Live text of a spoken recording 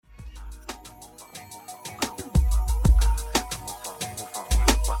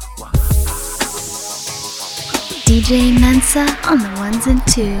DJ Mensa on the ones and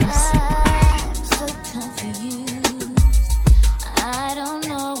twos.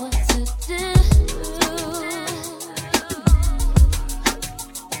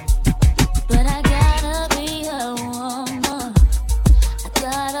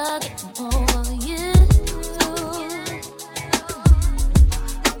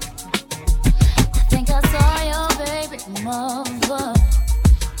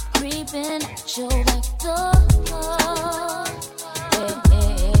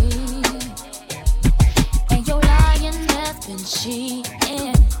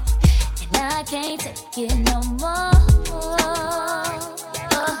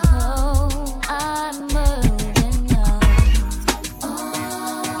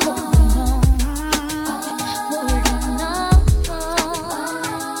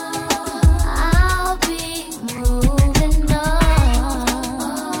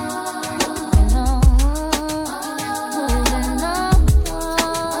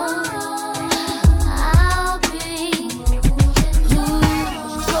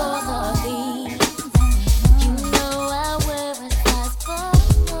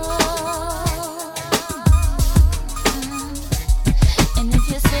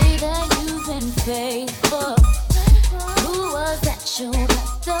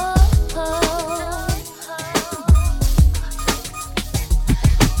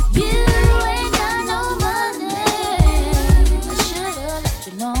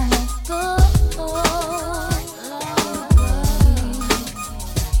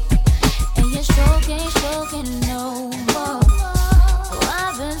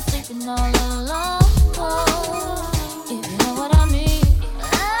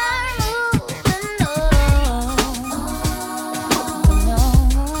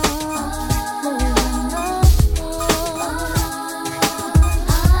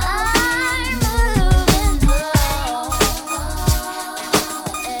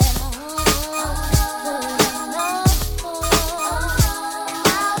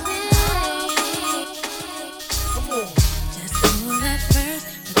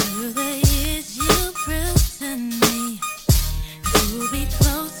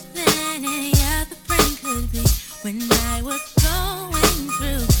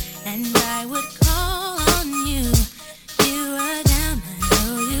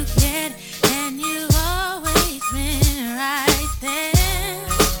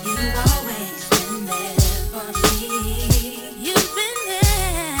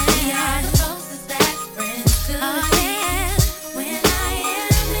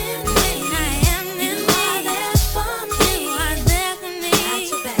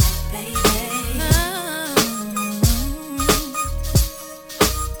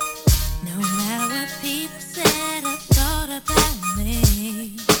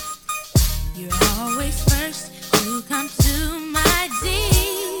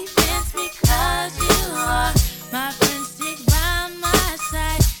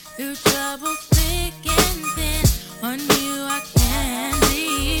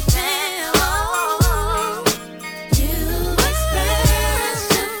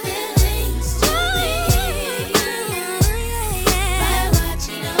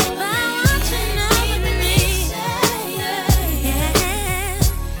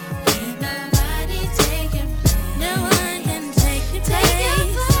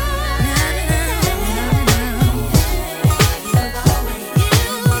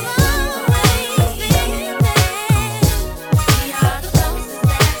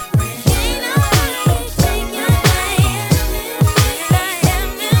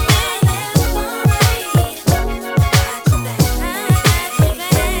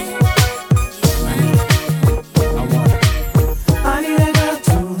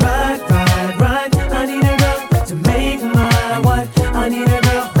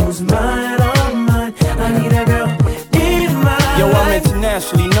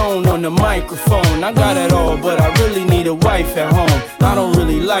 I got it all, but I really need a wife at home. I don't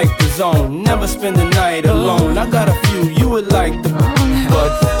really like the zone, never spend the night alone. I got a few you would like the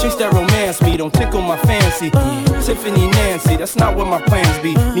but chicks that romance me don't tickle my fancy. Tiffany, Nancy, that's not what my plans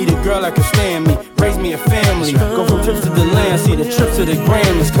be. Need a girl that can stand me, raise me a family. Go from trips to the land, see the trip to the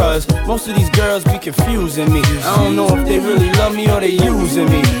Grammys. Cause most of these girls be confusing me. I don't know if they really love me or they using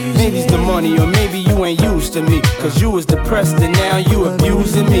me. Maybe it's the money or maybe you ain't used to me. Cause you was depressed and now you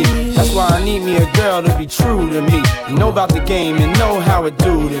abusing me. That's why I need me a girl to be true to me, know about the game and know how it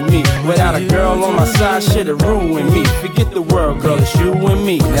do to me. Without a girl on my side, shit'll ruin me. Forget the world, girl, it's you and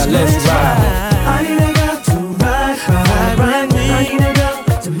me. Now let's ride. I need a girl to ride with me. I need a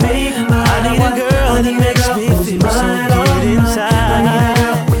girl to make mine. I need a girl that makes me feel so good inside. I need a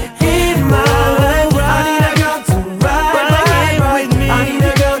girl in my life. I need a girl to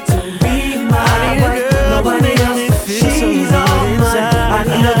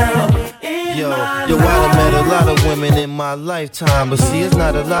lot of women in my lifetime, but see, it's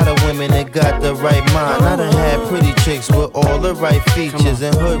not a lot of women that got the right mind. I done had pretty chicks with all the right features,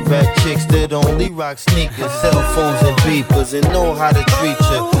 and hood rat chicks that only rock sneakers, cell phones and beepers, and know how to treat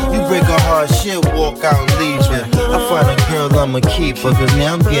you. You break a heart, shit, walk out and leave you. I find a girl, I'ma keep her, cause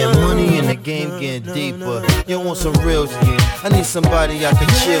now I'm getting money and the game getting deeper. You want some real shit? I need somebody I can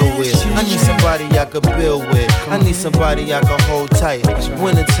chill with. I need somebody I can build with. I need somebody I can hold tight.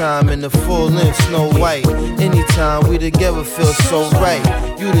 Wintertime in the full length, Snow White. Anytime we together feel so right.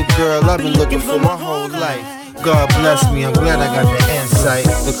 You the girl I've been looking for my whole life. God bless me, I'm glad I got the insight.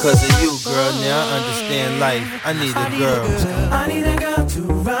 Because of you, girl, now I understand life. I need a girl. I need a girl to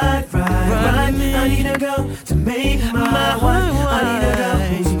ride. I need a girl to make my wife. I need a girl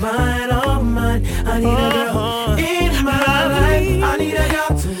who's mine, all mine. I need a girl in my life. I need a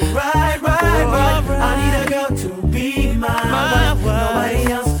girl to ride. I need a girl to be my wife.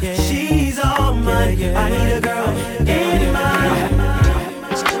 Nobody else, she's all mine. I need a girl in my life.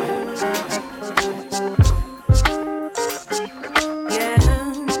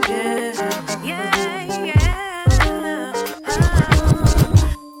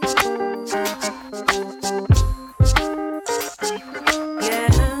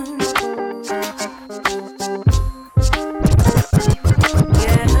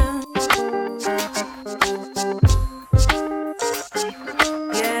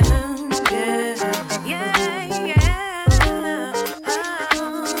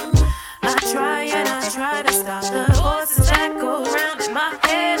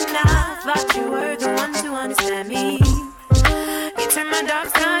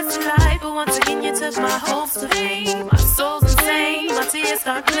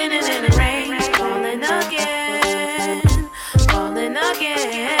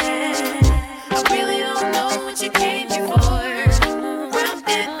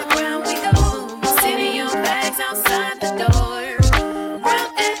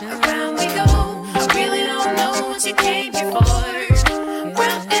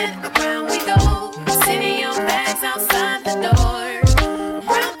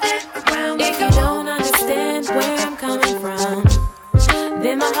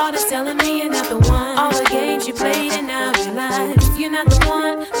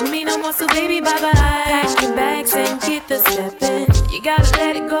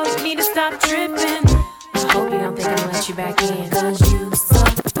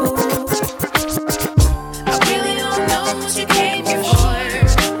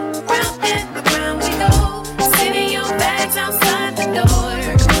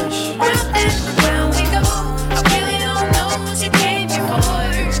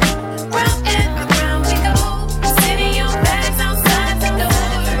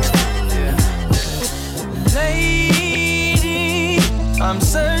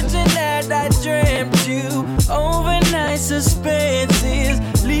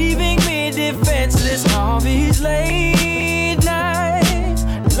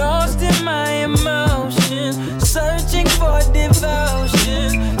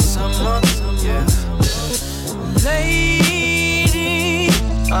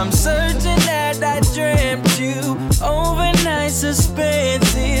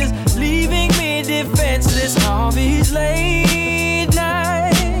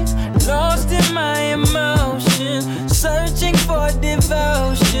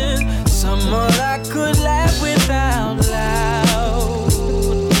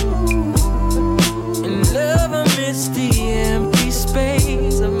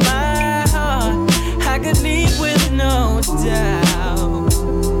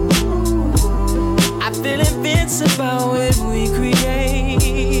 About when we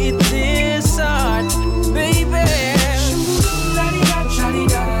create this art, baby.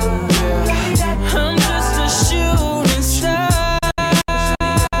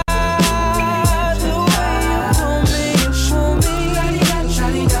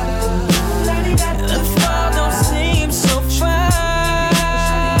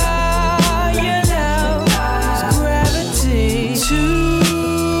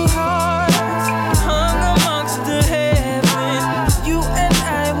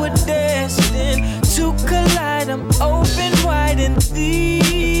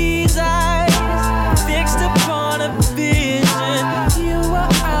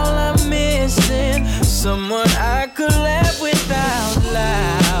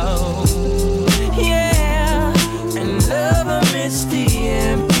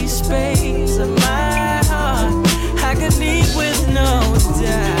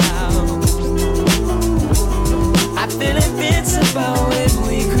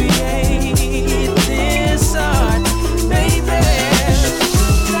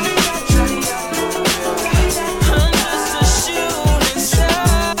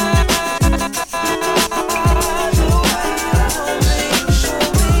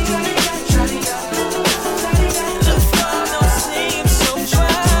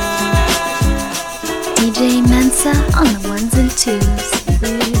 Bonanza on the ones and twos.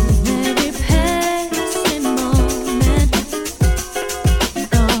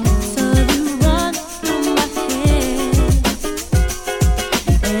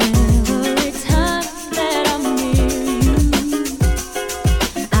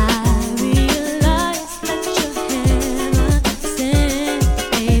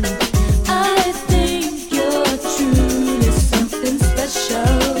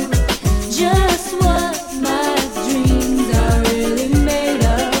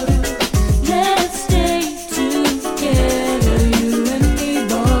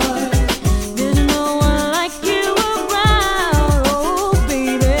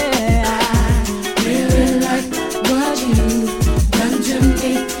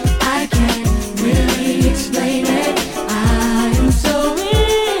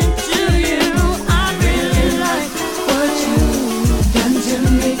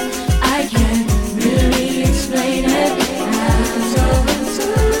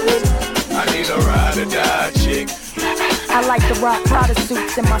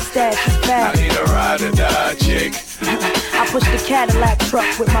 In my stash is fat. I need a ride or die chick. I push the Cadillac truck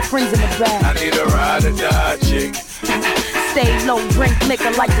with my friends in the back. I need a ride or die chick. Stay low, drink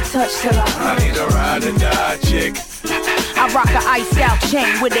liquor, like to touch till I need a ride or die chick. I rock a iced out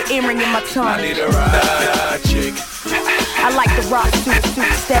chain with an earring in my tongue. I need a ride or die chick. I like the rock suit,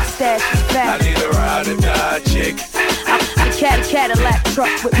 stash is fat. I need a ride or die chick. The Cadillac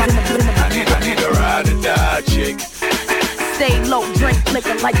truck with my friends in the back. I need a ride or die chick. Stay low, drink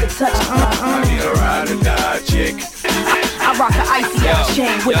liquor, like to touch. I need a ride or die chick. I rock an icy out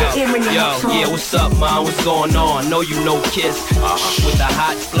chain with the earring in my tongue. Yeah, what's up, man? What's going on? Know you know Kiss. With the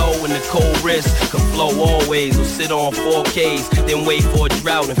hot flow and the cold wrist. Can flow always or sit on 4Ks. Then wait for a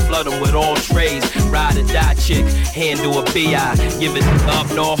drought and flood them with all trays. Ride or die chick, handle a BI. Give it up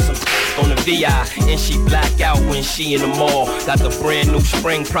north, some on the VI. And she black out when she in the mall. Got the brand new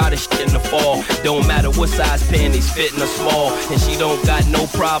spring Prada shit in the fall. Don't matter what size panties, fitting her small. And she don't got no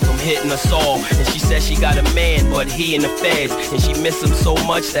problem hitting us all. And she said she got a man, but he in the feds. And she miss him so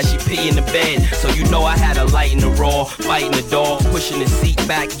much that she pee in the bed. So you know I had a light in the raw, fighting the dog, pushing the seat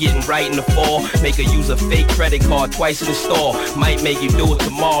back, getting right in the fall. Make her use a fake credit card twice in the store. Might make you do it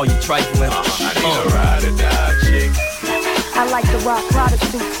tomorrow, you trifling. I need a ride or die chick. I like the rock Prada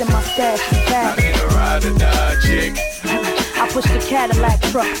suits in my stash is fat. I need a ride or die chick. I push the Cadillac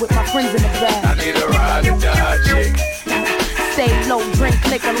truck with my friends in the back. I need a ride or die chick. Stay low, drink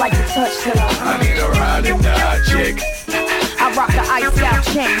liquor, like to touch till I need a ride or die chick. I rock the iced out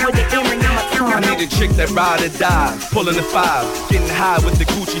chain with the earring in my tongue. I need a chick that ride or die, pulling the 5, getting high with the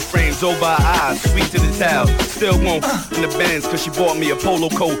Gucci frames over her eyes, sweet to the tail. Still won't in the Benz, cause she bought me a polo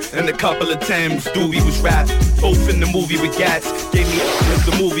coat and a couple of Timbs. Doobie was rap, both in the movie with gats. Gave me if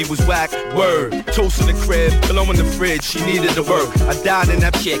the movie was whack. Word, toast in the crib, below in the fridge, she needed to work. I died in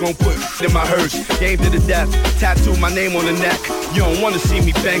that chick, gon' put in my hearse. Game to the death, tattoo my name on the neck. You don't wanna see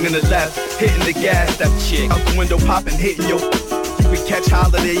me banging the left, hitting the gas, that chick. Out the window popping, hitting your. We catch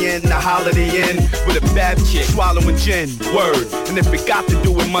Holiday Inn, the Holiday Inn with a bad chick, swallowing gin, word. And if it got to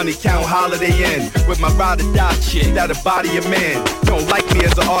do with money, count Holiday Inn with my ride or die chick, that'll body a man. Don't like me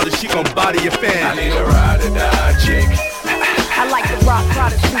as an artist, she gon' body a fan. I need a ride or die chick. I like the rock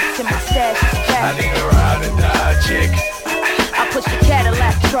Prada suits in my stash is fat. I need a ride or die chick. I push the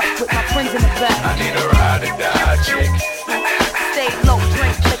Cadillac truck with my friends in the back. I need a ride or die chick. Stay low,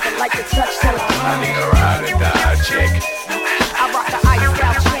 drink liquor, like to touch till I need a ride or die chick. I rock the iced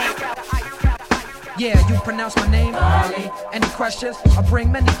out chain. Yeah, you pronounce my name? Ali. Any questions? I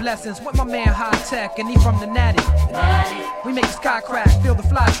bring many blessings with my man High Tech, and he from the Natty. We make the sky crack, feel the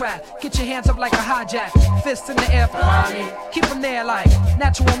fly track. Get your hands up like a hijack, fists in the air for Ali. Keep them there like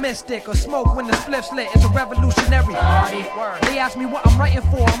natural mystic, or smoke when the spliff's lit. It's a revolutionary party. They ask me what I'm writing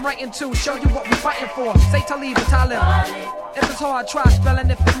for, I'm writing to show you what we fighting for. Say Talib and Talib. If it's hard, try spelling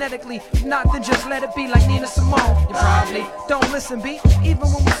it phonetically. If not, then just let it be like Nina Simone. You probably don't listen, B. Even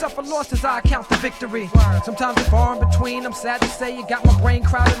when we suffer losses, I count the victory. Sometimes it's far in between. I'm sad to say you got my brain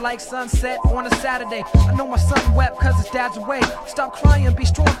crowded like sunset on a Saturday. I know my son wept cause his dad's away. Stop crying, be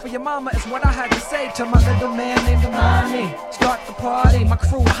strong for your mama is what I had to say to my little man named Amani. Start the party, my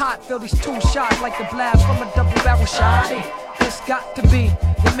crew hot. Feel these 2 shots like the blast from a double barrel shotty. It's got to be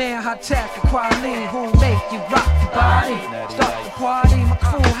the man High Tech and Quality who make you rock the body. Start the party, my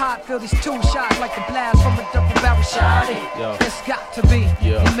crew hot. Feel these 2 shots like the blast from a double barrel shotty. It's got to be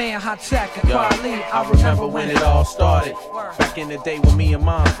the man High Tech and Quality. I remember when it all started. Back in the day when me and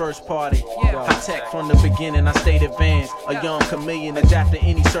mom first party. High Tech from the beginning, I stayed advanced. A young chameleon, adapt to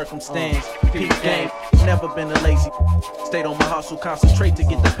any circumstance. peep game. Never been a lazy. Stayed on my hustle, concentrate to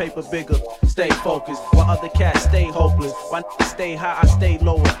get the paper bigger. Stay focused, while other cats stay hopeless. While stay high, I stay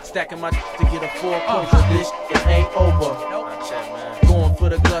lower. Stacking my to get a full closure. This shit ain't over. Going for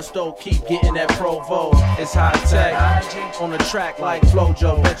the gusto, keep getting that Provo. It's high tech, on the track like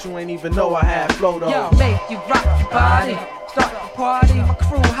Flojo. Bet you ain't even know I had flow though. Yo, make you rock your body. Start the party, my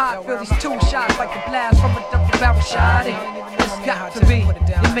crew hot, feel these 2 shots like a blast from a double barrel shotty. It's got to be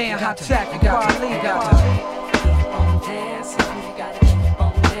your man Hot Tech and Quali. Got to be. Keep on dancing, you gotta keep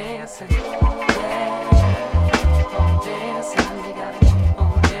on dancing. Yeah, keep on dancing, you gotta keep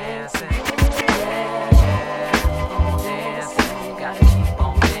on dancing. Yeah, keep on dancing, you gotta keep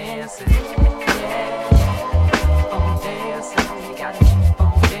on dancing. Yeah, keep on dancing, you gotta keep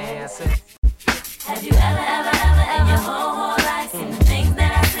on dancing. Have you ever in your whole life seen the things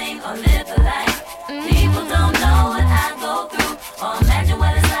that I sing or live the life? People don't know what I go through or imagine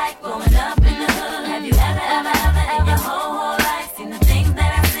what it's like growing up in the hood. Have you ever in your whole life seen the things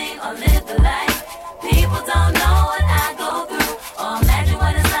that I sing or live the life? People don't know what I go through or imagine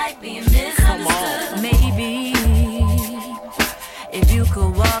what it's like being misunderstood. Maybe if you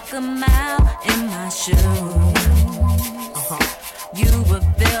could walk a mile in my shoes, you would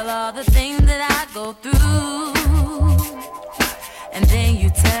feel all the things that I go through. And then you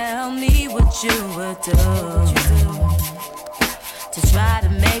tell me what you would do to try to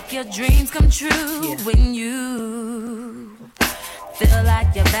make your dreams come true. When you feel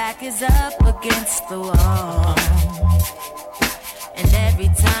like your back is up against the wall, and every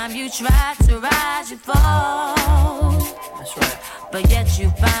time you try to rise you fall. That's right. But yet you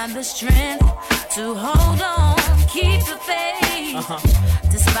find the strength to hold on, keep the faith,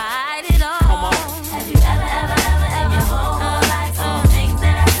 despite it all. Come on. Have you ever in your whole life seen the things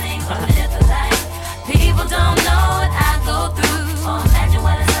that I sing or live the life? People don't know what I go through or imagine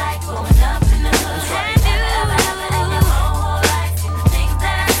what it's like growing up in the hood. Have you ever in your whole life seen the things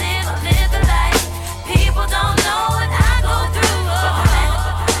that I sing or live the life? People don't know what I go through.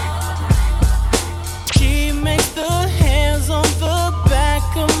 She makes the hands on the back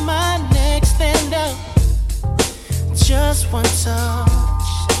of my neck stand up. Just one touch,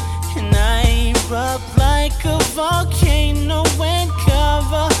 and I erupt like a volcano and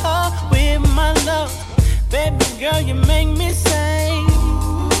cover her with my love. Baby girl, you make me sing,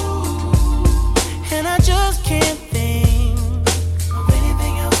 and I just can't think of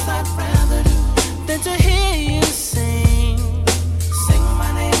anything else I'd rather do than to hear you sing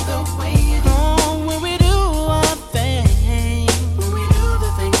my name the way you do. Oh, when we do our thing, when we do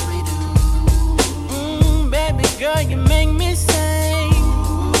the things we do. Baby girl, you make me sing.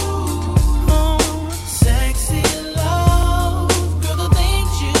 Oh, sexy love, girl, the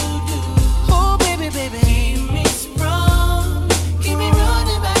things you do. Oh, baby, keep me sprung, keep me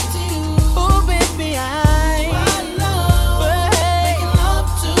running back to you. Oh, baby, I love making love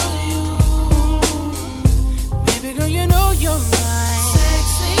to you. Baby girl, you know you're right.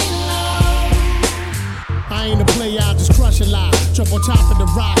 Sexy love. I ain't a player, I just crush a lot. Jump on top of the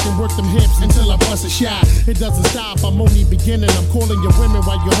rock and work them hips until I bust a shot. It doesn't stop, I'm only beginning. I'm calling your women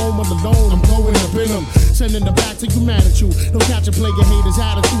while you're home all alone. I'm going up in them, sending them back to you mad at you. Don't catch a player haters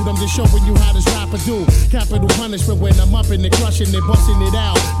attitude, I'm just showing you how this rapper do. Capital punishment when I'm up in it, crushing it, busting it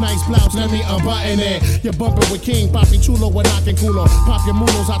out. Nice blouse, let me unbutton it. You're bumping with King, Papi Chulo, we're knocking culo. Pop your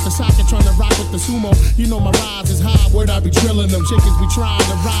mulos out the socket, trying to rock with the sumo. You know my rise is high, word I be drilling them. Chickens be trying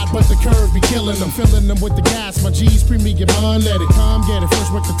to ride, but the curve be killing them. Filling them with the gas, my G's premium bun, let it come, get it.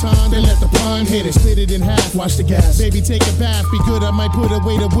 First work the tongue, then let the pun hit it. Split it in half, watch the gas. Baby, take a bath, be good, I might put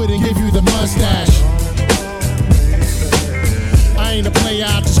away the wood and give you the mustache. I ain't a player,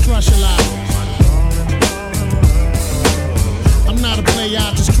 I just crush a lot. I'm not a player,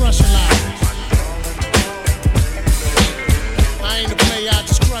 I just crush a lot. I ain't a player, I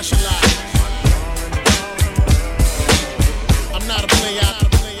just crush a lot. I'm not a player, I'm not a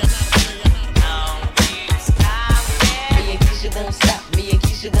player. Me and Keisha won't stop, me and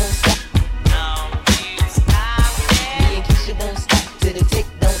Keisha won't stop. Me and Keisha won't stop till the tick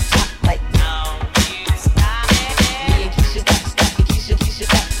don't stop like. Me and Keisha won't stop, Keisha won't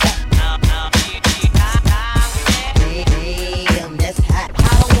stop. Damn, that's hot. I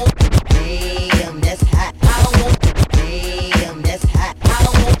don't want. Damn, that's hot. I don't want. Damn, that's hot. I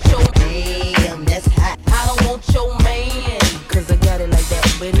don't want your.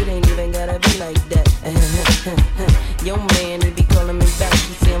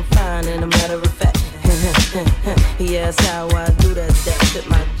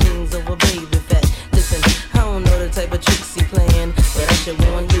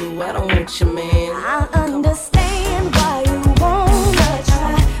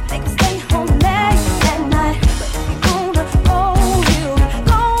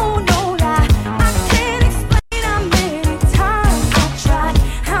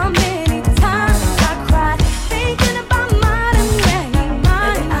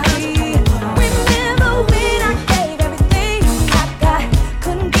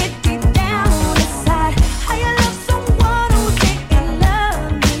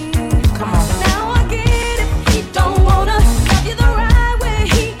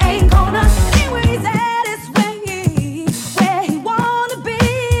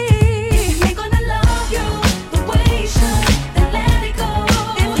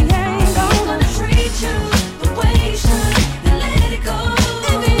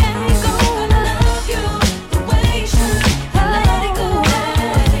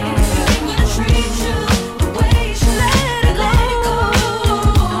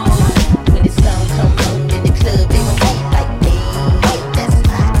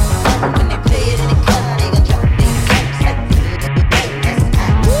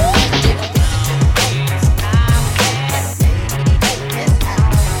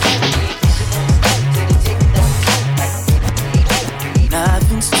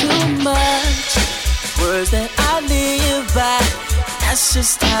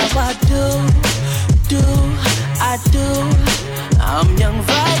 just how I do. I'm young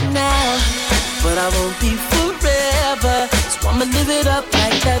right now, but I won't be forever. So I'ma live it up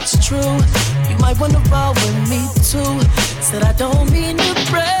like that's true. You might wanna roll with me too. Said I don't mean to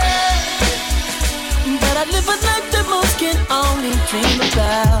brag, but I live a life that most can only dream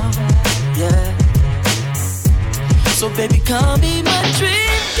about. Yeah. So baby, come be my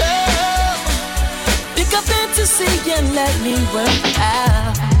dream girl. Pick up fantasy and let me work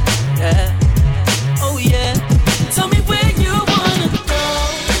out. Yeah. Oh yeah. Tell me where you wanna go,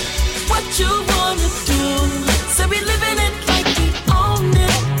 what you wanna do. Say we living it like we own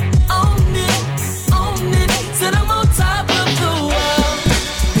it, own it, own it. Said I'm on top of the world.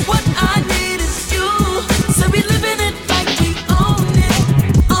 What I need is you. Say we living it like we own it,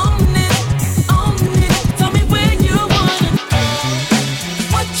 own it, own it. Tell me where you wanna go,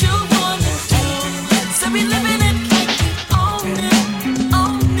 what you wanna do. Say we living it like we own it,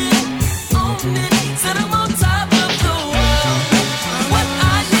 own it, own it. Said I'm on top of the world. What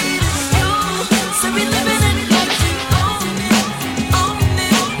I need is you. Say we living it like we own it, own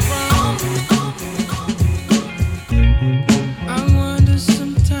it, own it. I wonder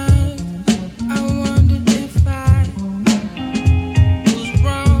sometimes, I wonder if I was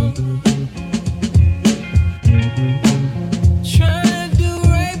wrong. Trying to do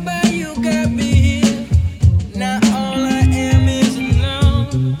right by you, got me here. Now all I am is alone.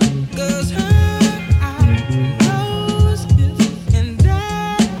 'Cause her knows this and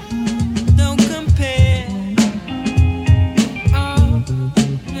that don't compare. Oh,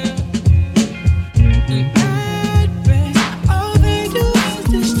 yeah. And at best, all they do is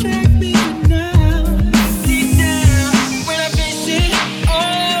distract me now. Deep down, when I face it,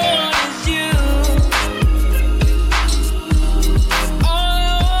 all I want is you. All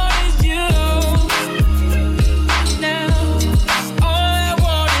I want is you. Now, all I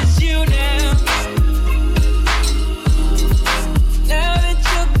want is you now. Now that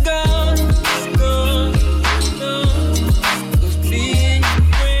you're gone, gone, gone. 'Cause being your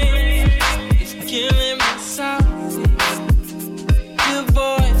friend is killing me softly. Your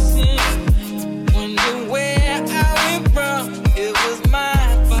voice wonder where I went wrong. It was my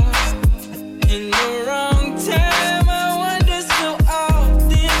fault in the wrong time. I wonder so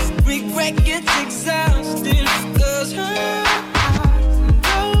often. Regret gets exhausted. 'Cause her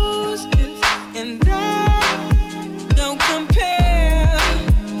knows this and that don't compare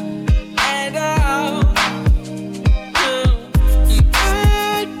at all. And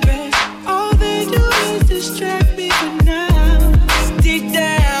at best, all they do is distract me for now. Deep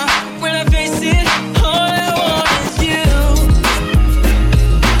down, when I face it, all I want is you.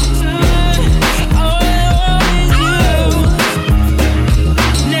 All I want is you.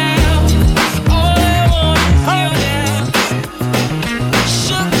 Now, all I want is you now.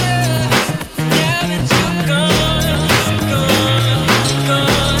 Sugar, now that you're gone, gone,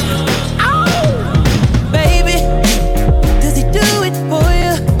 gone. Baby, does he do it for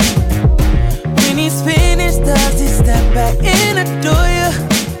you? When he's finished, does he step back and adore you?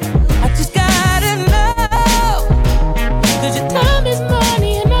 I just gotta know. 'Cause your time is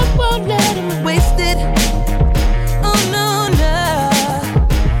money and I won't let him waste it. Oh no, no.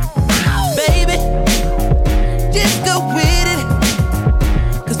 Baby, just go with it.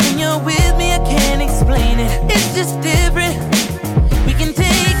 'Cause when you're with me, I can't explain it. It's just different. We can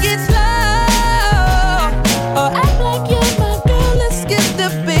take it slow, or act like you're my girl. Let's skip the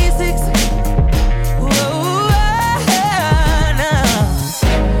basics. Whoa, no.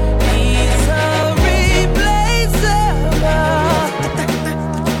 He's so replaceable.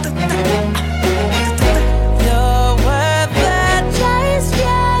 You're worth the chase,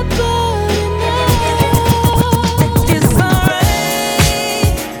 yeah, but it's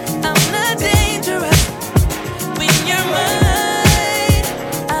alright. I'm not dangerous. When you're mine,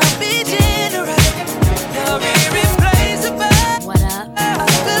 I'll be generous. You're irreplaceable. What up?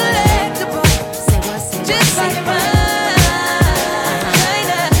 Collectible. Say what, say Just what, like say mine.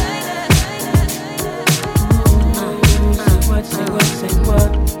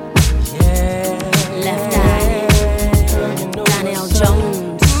 Left Eye, Donnell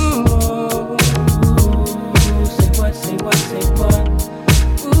Jones.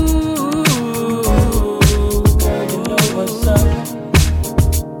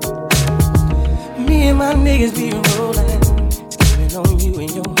 Me and my niggas be rolling, scheming on you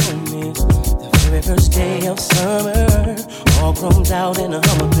and your homies. The very first day of summer, all grown out in a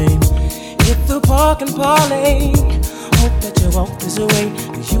Hummer, baby. Hit the park and parlay. Hope that you walk this way,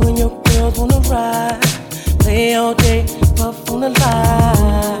 'cause you and your girls wanna ride. Play all day, puff on the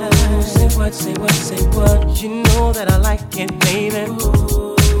line. Say what? You know that I like it, baby.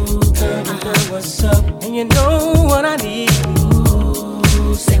 Ooh, girl, you know what's up, and you know what I need.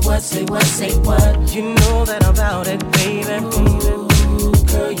 Ooh, say what? You know that I'm about it, baby. Ooh,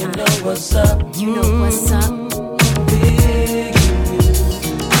 girl, you know what's up. You know what's up. Big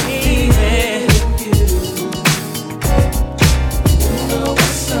baby. You know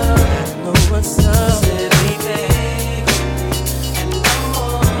what's up. Know what's up, baby.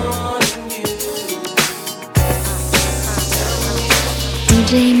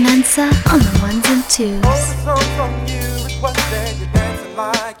 DJ Mensa on the ones and twos. Oh, the song from you requested, you're dancing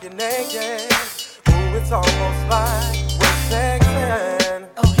like you're naked. Ooh, it's almost like we're sexing.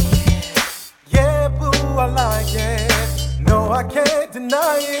 Oh yeah. Yeah, boo, I like it. No, I can't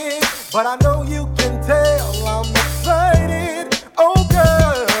deny it, but I know you can tell I'm excited. Oh,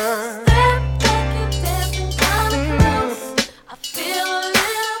 girl. Step back, you're dancing kinda close. I feel a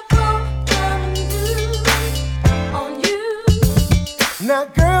little pull coming through on you. Now,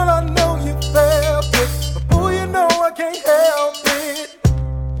 girl, I know you felt it, but boy, you know I can't help it.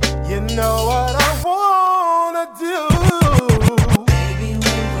 You know what I wanna do. Baby,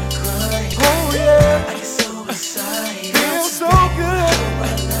 when we're crying, oh yeah, I get so excited. Feels so good,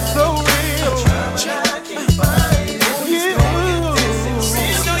 so real. I can't find it. You, and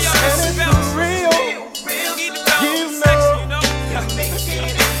it's for real. You know, you're making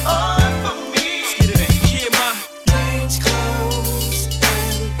it hard for me. Change clothes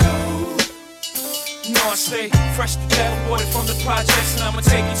and go. You know I stay fresh to death, water from the projects, and I'ma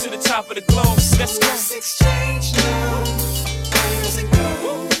take you to the top of the globe. Let's go. Let's exchange now. Where's it go?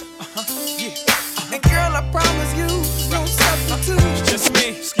 And girl, I promise you, no substitute. It's just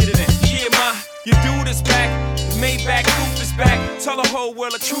me, let's get it in. Yeah, your dude is back, the Maybach roof is back. Tell the whole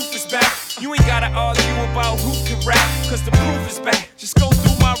world the truth is back. You ain't gotta argue about who can rap, cause the proof is back. Just go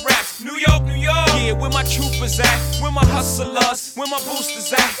through my raps. New York, New York. Yeah, where my troopers at? Where my hustlers? Where my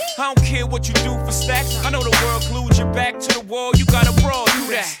boosters at? I don't care what you do for stacks. I know the world glued your back to the wall. You gotta brawl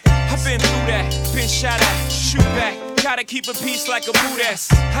through that. I've been through that, been shot at, shoot back. Gotta keep a peace like a boot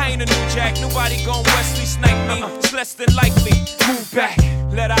ass. I ain't a new jack, nobody gon' Wesley snipe me. It's less than likely. Move back,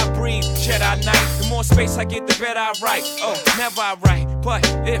 let I breathe, Jedi Knight. The more space I get, the better I write. Oh, never I write, but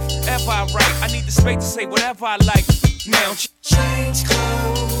if ever I write, I need the space to say whatever I like. Now change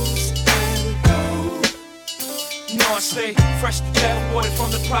clothes and go. You know I stay fresh to death, water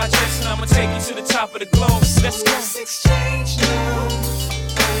from the projects, and I'ma take you to the top of the globe. Let's go. Let's exchange now.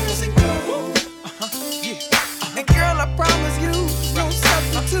 Where's it go? And girl, I promise you, no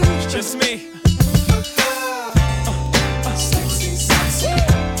substitute. It's just me. Sexy, sexy.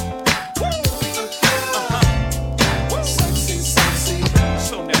 Sexy, sexy.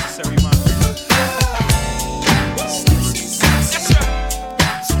 So necessary, man. Sexy, sexy.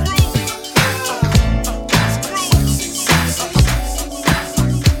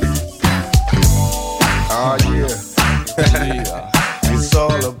 Oh yeah. It's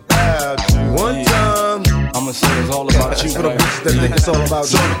all about you. One time I'ma say it's all about you. For the bitches that think it's all about you.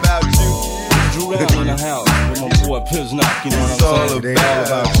 It's all about you. Drew down in the house with my boy Piz Knock, you know what I'm saying?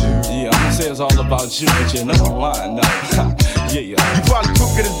 It's all about you. Yeah, I'ma say it's all about you, but you know I'm lying now. Yeah. You probably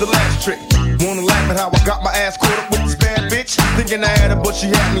took it as the last trick. Wanna laugh at how I got my ass caught up with this bad bitch? Thinking I had her, but she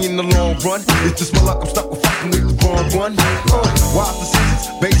had me in the long run. It's just my luck, I'm stuck with fucking with the wrong one. Wise decisions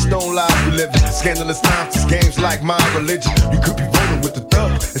based on lies we live in. Scandalous times, these games like my religion. You could be rolling with the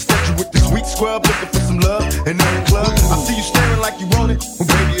thug. Instead you with the sweet scrub, looking for some love in the club. I see you staring like you want it. Well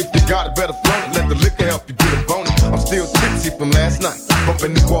baby, if you got it, better flaunt it. Let the liquor help you get a bonus. I'm still tipsy from last night.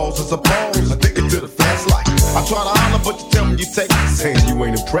 Bumping the walls as a pose, addicted to the fast life. I try to holler, but you tell me you take it. Saying you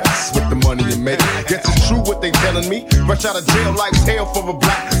ain't impressed with the money you make. Guess it's true what they telling me. Fresh out of jail, life's hell for a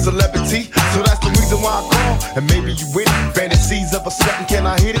black celebrity. So that's the reason why I call. And maybe you with it. Fantasies of a second, can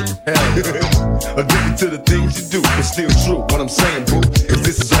I hit it? Addicted to the things you do. It's still true. What I'm saying, boo, is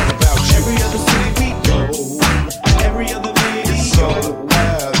this is all about you. Every other city we go, every other lady it's all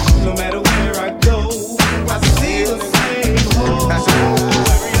about you. No matter where I go, I see the same hole.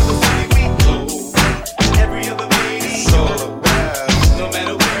 Every other city we go, every other lady it's all about you. No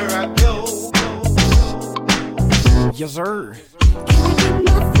matter where I go. Yes, sir.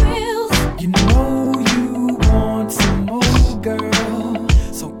 You know you want some more, girl.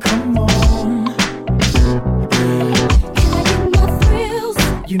 So come on.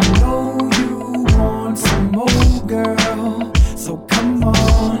 You know you want some more, girl. So come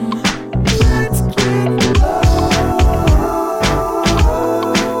on. Let's get low.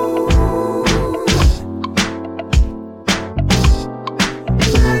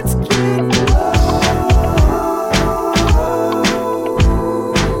 Let's get low.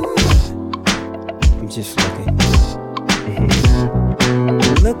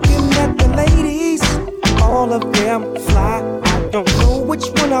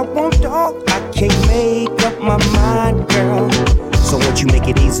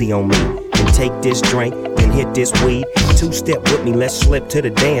 easy on me. And take this drink, then hit this weed. Two-step with me, let's slip to the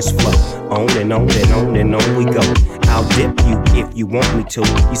dance floor. On and on and on and on we go. I'll dip you if you want me to.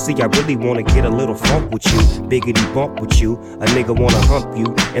 You see, I really wanna get a little funk with you. Biggity bump with you. A nigga wanna hump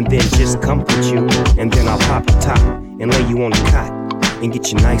you and then just comfort you. And then I'll pop the top and lay you on the cot and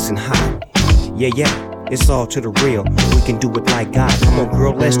get you nice and hot. Yeah, yeah, it's all to the real. We can do it like God. Come on,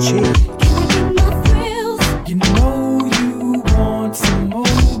 girl, let's chill. You know you want some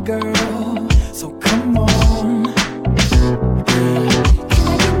more, girl. So come on.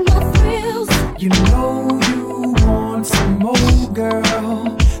 You know you want some more,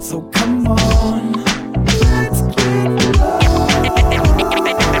 girl. So come on. Let's get low.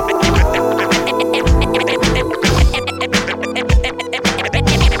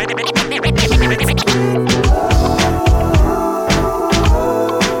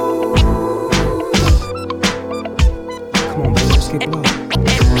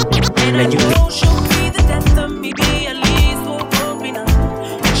 And you know she'll be the death of me, at least for hoping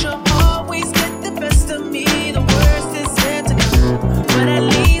and she'll always get the best of me. The worst is yet to come, but at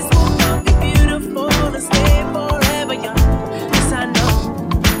least we'll both be beautiful and stay forever young. Yes, I know.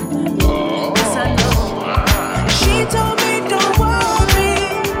 Yes, I know. She told me don't worry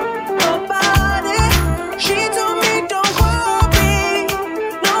about it. She told me don't worry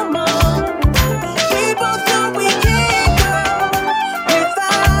no more. We both know we can't go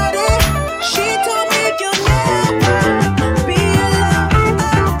without it. She told me you'll never be alone.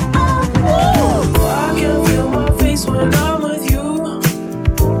 I can feel my face when I'm with you.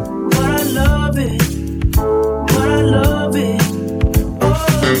 But I love it. But I love it.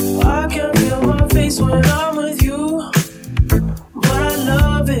 Oh, I can feel my face when I'm with you. But I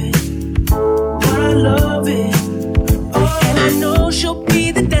love it. But I love it. Oh, and I know she'll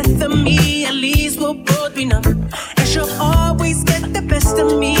be the death of me. At least we'll both be numb. And she'll always get the best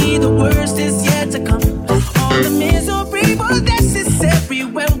of me. The worst is yet to come. All the misery was necessary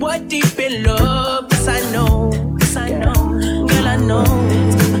when we're deep in love. Yes, I know. Yes, I know. Girl, I know.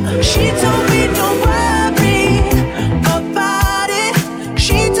 She told me don't worry about it.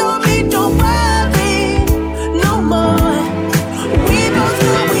 She told me don't worry no more. We both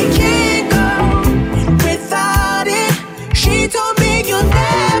know we can't go without it. She told me you'll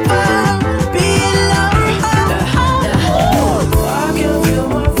never be alone. I can feel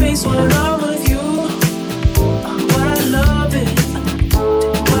my face when I'm with you. But I love it.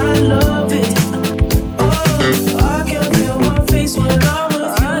 But I love it. Oh, I can feel my face when I'm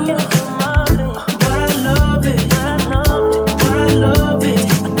with you. But I love it. But I love it.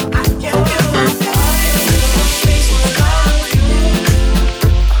 I can feel my face when I'm with you.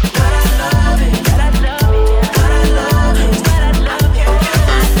 But I love it. But I love it. But I love it. But I love it.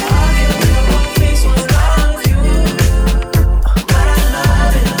 I can feel my face when I'm with you. But I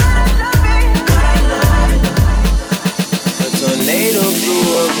love it. But I love it. A tornado flew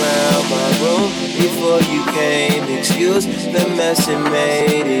around my room before you came. Excuse the mess it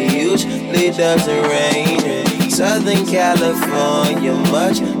made. It usually doesn't rain in Southern California,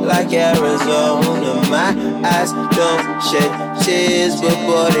 much like Arizona. My eyes don't shed tears, but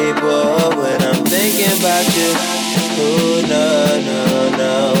boy, they pour when I'm thinking about you. Oh, no, no,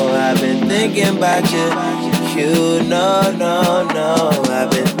 no. I've been thinking about you. You, no, no, no. I've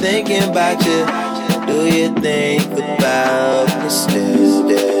been thinking about you. Do you think about me still?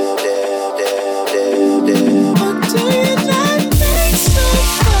 Or do you not think so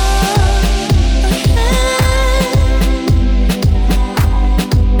far ahead?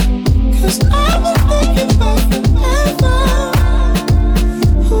 'Cause I've been thinking about forever.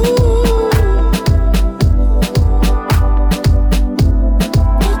 Ooh.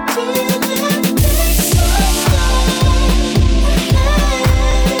 Or do you not think so far ahead?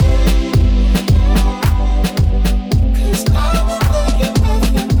 'Cause I've been thinking about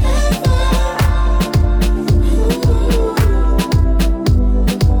forever.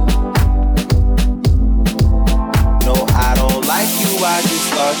 No, I don't like you, I just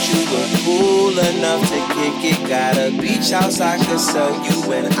thought you were cool enough to kick it. Got a beach house I could sell you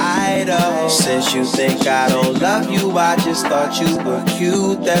in Idaho. Since you think I don't love you, I just thought you were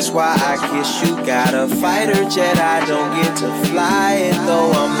cute. That's why I kiss you. Got a fighter jet, I don't get to fly it,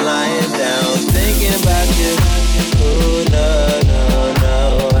 though I'm lying down thinking about you. Oh, no, no, no.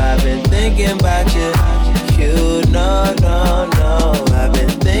 I've been thinking about you. You, no, no, no. I've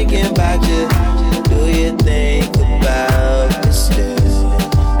been thinking about you. Do you think about me still?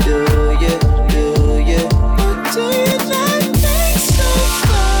 Do you? Or do you not think so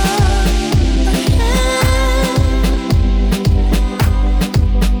far ahead?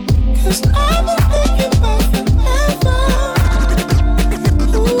 'Cause I've been thinking about forever.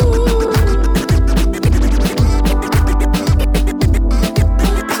 Ooh.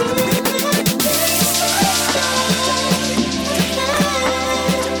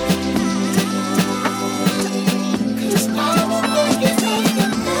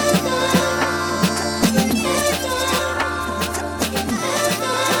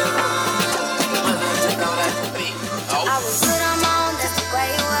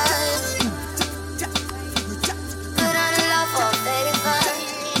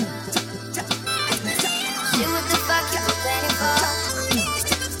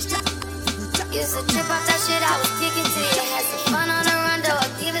 a trip off that shit I was kicking to you. Had some fun on the run, though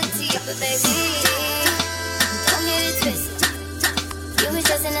I'll give it to you. But baby, don't get it twisted. You was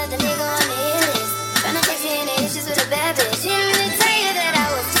just another nigga on the hit list. Tryna fix your inner issues with a bad bitch. Didn't really tell you that I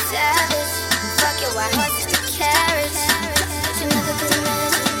was a savage. Fuck your white horse and your carriage. But you never could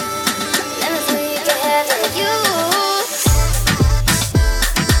imagine. Never thought you could have it. You.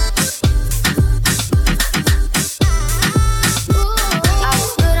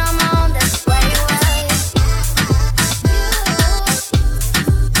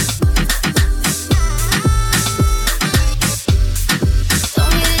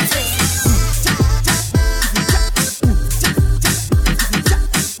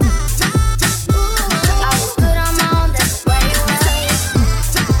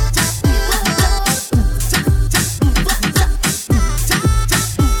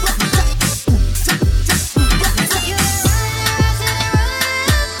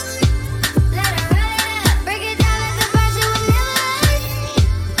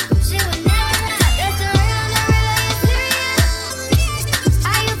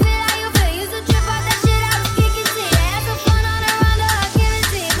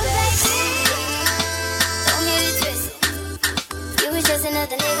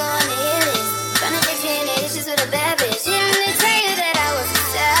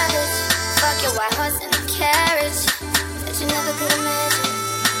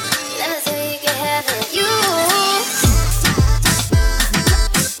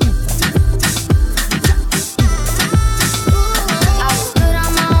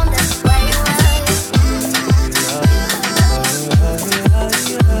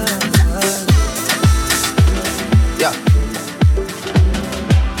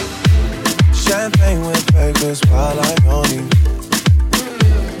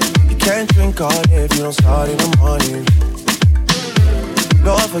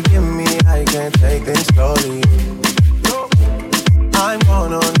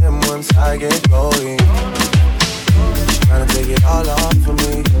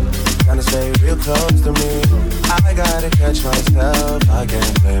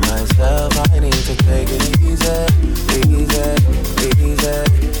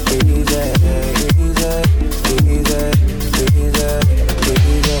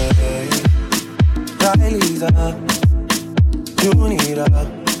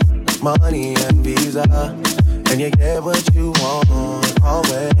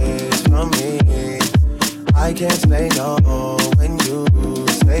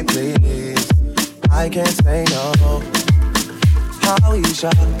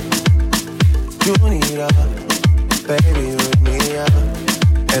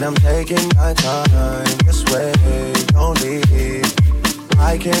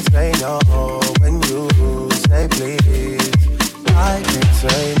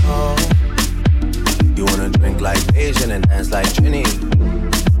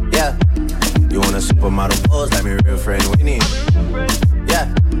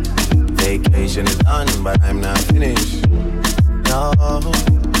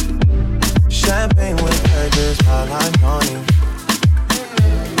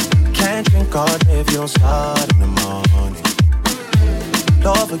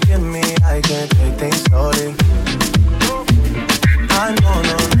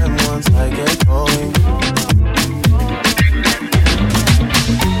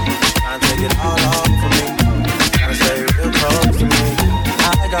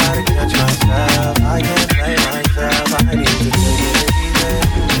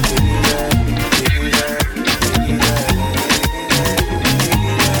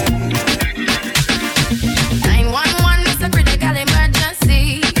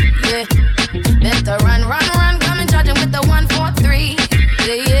 Better run, come and charge him with the 143.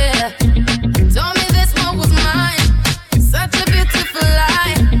 Yeah. Told me that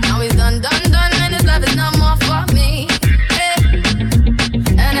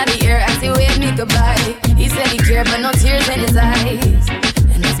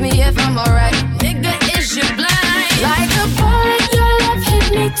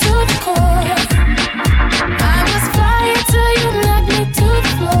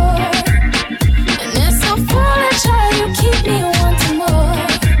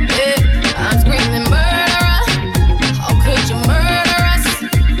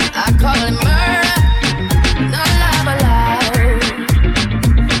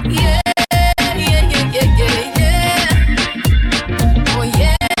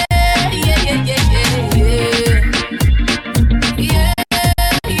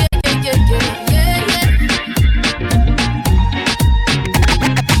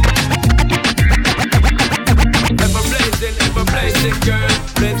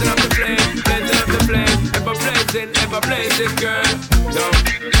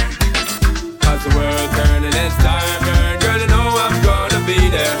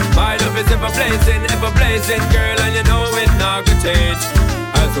blazing, girl, and you know it not gonna change.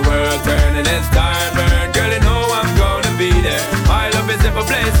 As the world turn and as time burn, girl, you know I'm gonna be there. My love is ever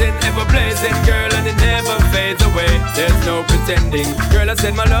blazing, girl, and it never fades away. There's no pretending, girl, I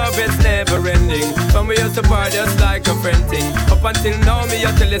said my love is never ending. When we used to part just like a friend thing. Up until now, me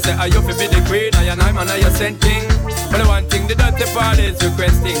I tell you say, I you fi be the queen, I and I'm an I sent king. But the one thing the dirty part is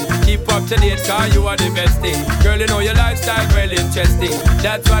requesting, keep up to date, cause you are the best thing. Girl, you know your lifestyle well interesting.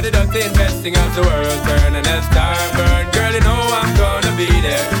 That's why the dirty investing as the world turn and as time burn. Girl, you know I'm gonna be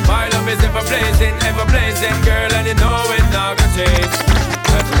there. My love is ever blazing, girl, and you know it's not gonna change.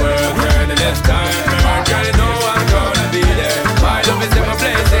 As the world turn and as time burn, girl, you know I'm gonna be there. My love is ever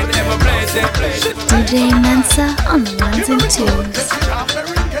blazing, blazing. DJ Mensa on the ones and twos.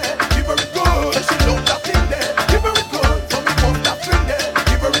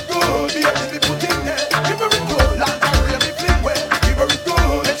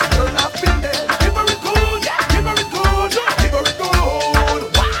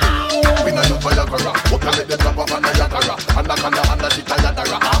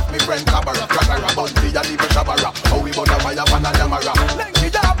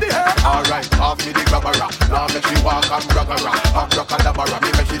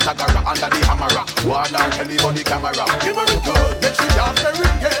 Anybody camera, give her it good, make she dance very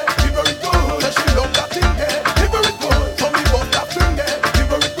good. Give her it good, let she love that thing there. Give her it good, so me bust that thing there. Give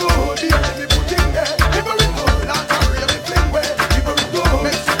her it good, the let me put in there. Give her it good, like carry me fling way. Give her it good,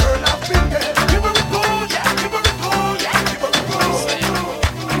 make she turn that thing there. Give her it good, yeah. Give her it good, yeah. Give her it good.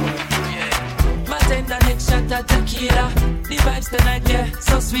 My tender next shot at tequila. The vibes tonight, yeah,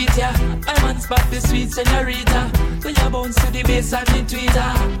 so sweet, yeah. I'm on spot, the sweet señorita. When you bounce to the bass and the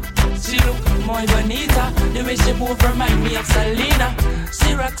tweeter. She look more bonita. The way she move remind me of Selena.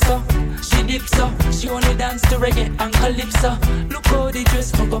 She rocks so, she dips so. She only dance to reggae and calypso. Look how the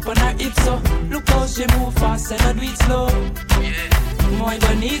dress hook up on her hips so. Look how she move fast and not do it slow. More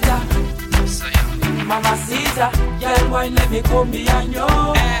bonita. Mamacita. Girl, why let me come behind you?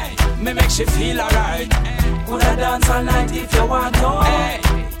 Hey, me make she feel alright. Coulda dance all night if you want to. Hey,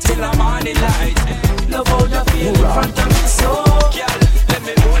 till the morning light. Love how you feel in front of me so. Girl, let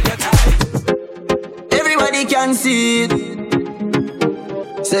me hold you tight. Everybody can see it.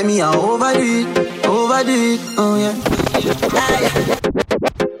 Say me I overdo it, oh yeah. Aye.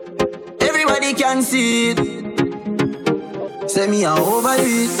 Everybody can see it. Say me I overdo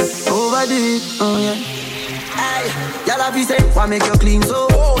it, oh yeah. Aye. Y'all be say, why make you clean so?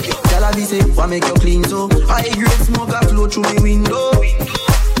 Y'all be say, why make you clean so? High grade smoke a flow through me window.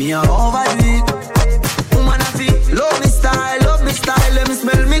 Me I overdo it. Woman I feel, love me style, let me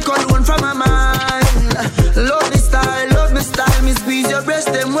smell me cologne from my mind. Love me style, me squeeze your breast,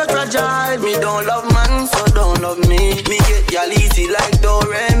 them we fragile. Me don't love man, so don't love me. Me get y'all easy like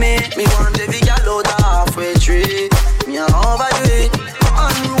Doremi. Me want every y'all out the halfway tree. Me a overdo it.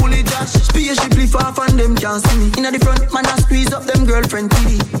 Unruly Josh, spaceship far from them can't see me. Inna the front, man I squeeze up them girlfriend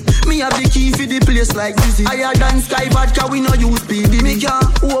TV. Me have the key for the place like Dizzy. Higher than Sky Vodka, we no use PD. Me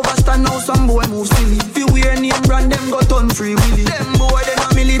can't overstand now some boy move silly. If you wear name brand, them go turn free willy. Them boy, they no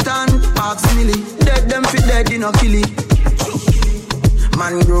militant, ask milli. Dead them fit dead, they no kill it.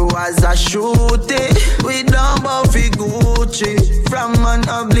 Man grow as a shooty. We don't bow fi Gucci. From man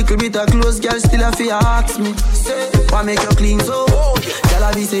have little bit of clothes, girl still a fi ask me. Say, why make you clean so? Girl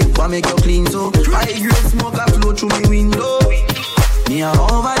a be say, why make you clean so? High grade smoke a flow through me window. Me a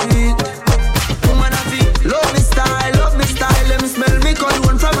overdo it. Woman a fi love me style, let me smell me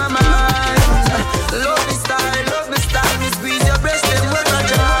cologne from my mind. Love me style, me squeeze your breast, them work a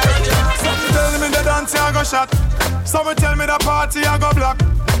jar. Some tell me the dance I go shot. Some tell me the party I go block.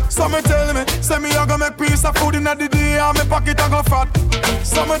 Some tell me, say me I go make piece of food in the day and me pocket I go fat.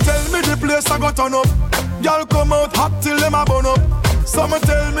 Some tell me the place I go turn up. Y'all come out hot till them a burn up. Some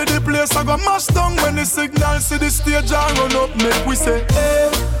tell me the place I go mash down when the signal see the stage I run up. Make we say, hey,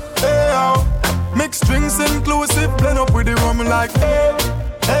 hey, oh. Mixed drinks inclusive, blend up with the rum like, hey,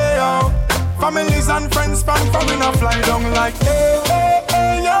 hey, oh. Families and friends from in a fly down like, hey, hey,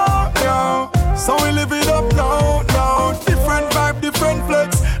 hey, yo, yo. So we live it up now, now. Different vibe, different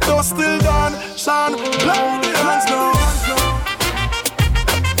flex. Though still done, shine, blow the hands now.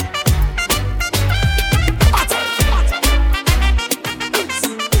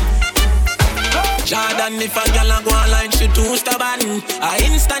 Jordan, if a girl a go online, she too stubborn. I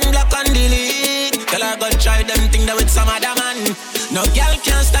instant block and delete. Girl I go try them thing that with some other man. No girl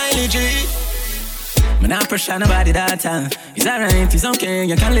can style it. Man, I pressure nobody that time. It's alright, it's okay,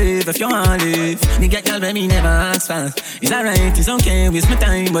 you can live if you want to live. Me get girl, baby, never ask fast. It's alright, it's okay, waste my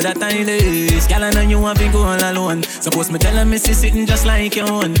time, but that time is. Girl, I know you want to go all alone. Suppose me tell her, me see sitting just like your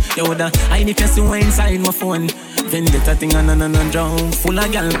own. You woulda hide the face away inside my phone. Vendetta thing on drown. Full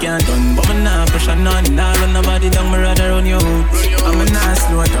of girl can't done, but me nah pressure none. Nah run nobody down, me rather run you out. I'm a nah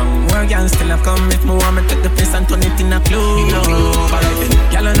slow down. More girl still have come if me want me take the place and turn it in a club.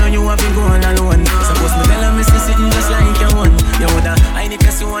 Girl, I know you want to go all alone. Suppose me tell her, me see sitting just like your own. You woulda hide the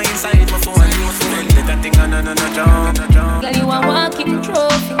face away inside my phone. Vendetta thing on drown. Girl, you a walking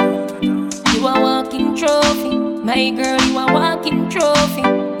trophy. You a walking trophy. My girl, you a walking trophy.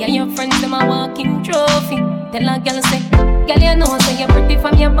 Yeah, your friends, them a walking trophy. Tell a girl say, girl, you know say you're pretty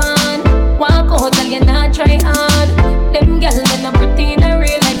from your band. Walk out, girl, you not try hard. Them girl, they not pretty in a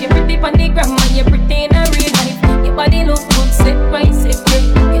real life. You're pretty from the gram, and you're pretty in a real life. Your body look good, set right, set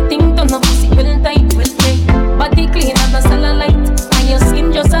right. You think turn up pussy well tight, well tight. Body clean and a cellulite, and your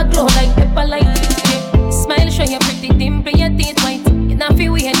skin just a glow like pepper light. Yeah. Smile, show your pretty dimple, your teeth white. You not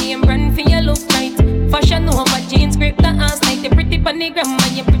feel weird, name brand for your look right. Fashion over jeans, grip the ass like the pretty bunny gram,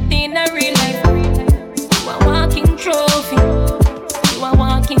 and you're pretty in a real life. You a walking trophy. You a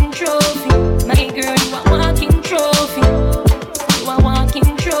walking trophy. My girl, you a walking trophy. You a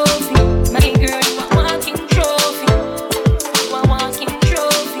walking trophy. My girl, you a walking trophy. You a walking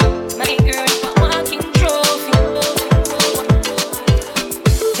trophy. My girl, you a walking trophy.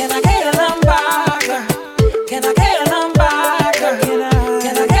 Can I get a number? Can I get a number?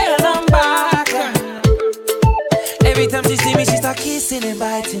 Can I get a number? Every time she see me, she start kissing and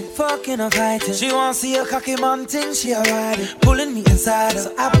biting, fucking or fighting. She wants to see a cocky mountain, she a riding, pulling me inside her.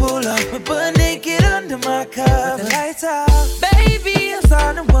 So I pull up, my butt naked under my cup, with the lights out. Baby, I'm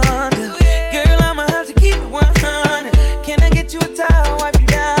starting to wonder, girl, I'ma have to keep it 100. Can I get you a towel, wipe you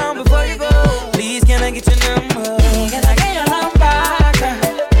down before you go? Please, can I get your number? Can I get your number, girl?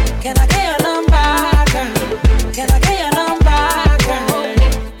 Can I get your number, girl? Can I get your number, girl?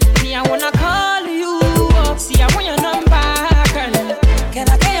 Me, I wanna call you up, see I want your number, girl. Can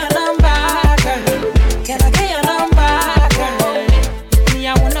I get your number, girl? Can I get your number, girl? Me, I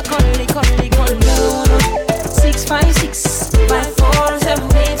wanna call you. 656 547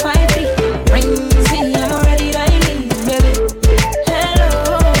 853. Ring, see, I'm already dialing, baby. Hello,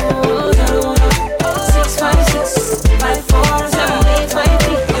 656 547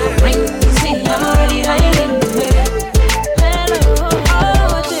 853. Ring, see, I'm already dialing, baby. Hello,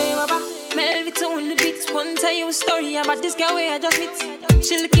 Melvin on the beats. One tell you a story about this guy where I just met.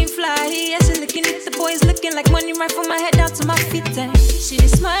 She looking fly, yeah, she looking at the boys looking like money right from my head down to my feet. And she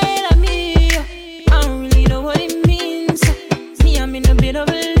just smile at me. I don't really know what it means. Me, I'm in a bit of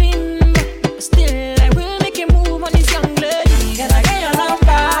a limbo, but still I will make a move on this young lady. Can I get your number,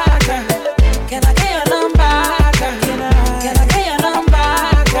 girl? Can I get your number, girl? Can I get your number,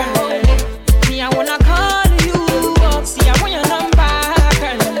 girl? Me, I wanna call you up, see I want your number,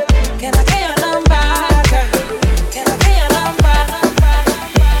 girl. Can I get your number, girl? Can I get your number?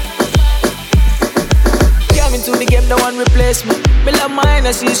 Came into the game, the one replace me. Me love mine,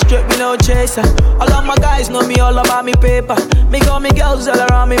 I see straight, me no chaser. All of my guys know me all about me paper. Me got me girls all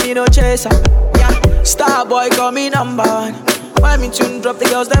around me, me no chaser. Yeah, star boy call me number one. When me tune drop, the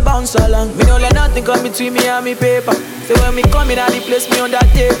girls they bounce along. Me no let nothing come between me and me paper. So when me come in and the place me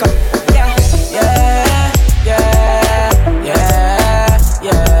undertaker. Yeah, yeah, yeah, yeah,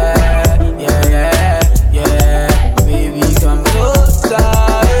 yeah, yeah, yeah, yeah. Baby come closer.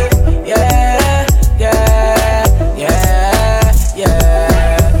 Yeah, yeah, yeah, yeah,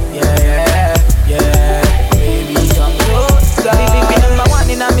 yeah, yeah. Baby come closer. Baby number one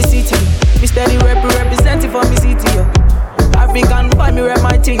in a me city. Me steady representing for me city, yo. African boy, me rep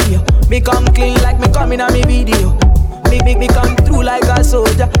my thing, yo. Me come clean like me coming on me video. Me come through like a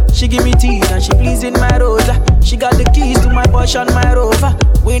soldier. She give me tea and she pleasing my rosa. She got the keys to my Porsche and my Rover.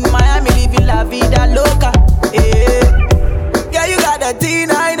 We in Miami living la vida loca. Yeah, you got the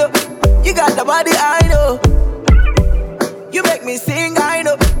teen, I know. You got the body, I know. You make me sing, I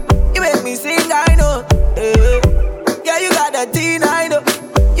know. You make me sing, I know. Yeah, you got the teen, I know.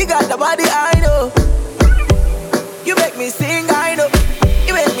 You got the body, I know. You make me sing, I know.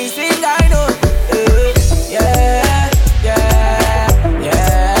 You make me sing, I know. Yeah, yeah, yeah,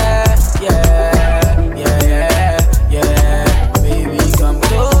 yeah, yeah, yeah. Baby, come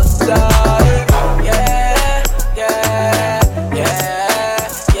closer. Yeah, yeah, yeah, yeah,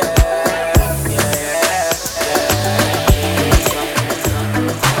 yeah.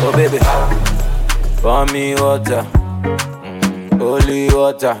 Oh baby, pour me water, holy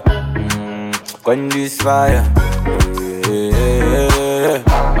water, quench this fire.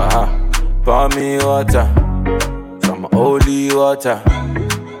 Pour me water, some holy water,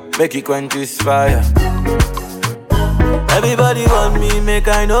 make it quench this fire. Everybody want me, make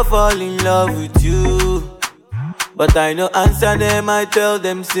I no fall in love with you. But I no answer them, I tell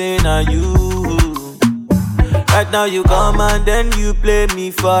them say na you. Right now you come and then you play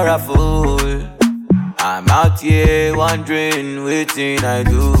me for a fool. I'm out here wondering waiting I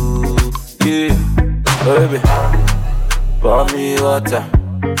do. Yeah, baby, pour me water,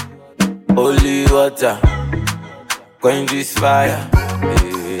 holy water, quench this fire.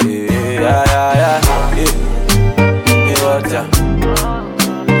 Yeah. Water,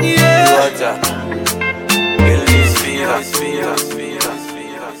 water, kill this fever.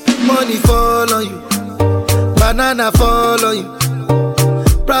 Money fall on you, banana fall on you,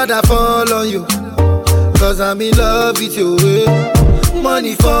 Prada fall on you, cause I'm in love with you.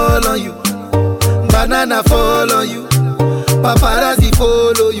 Money fall on you, banana fall on you, paparazzi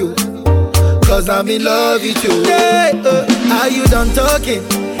follow you, cause I'm in love with you. Yeah, are you done talking?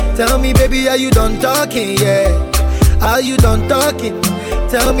 Tell me baby, are you done talking? Yeah. Are you done talking?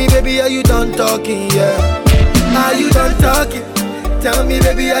 Tell me baby, are you done talking? Yeah. Are you done talking? Tell me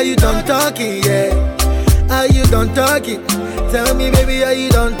baby, are you done talking? Yeah. Are you done talking? Tell me baby, are you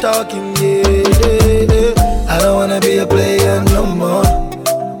done talking? Yeah. I don't wanna be a player no more.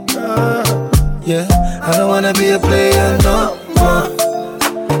 Yeah. I don't wanna be a player no more.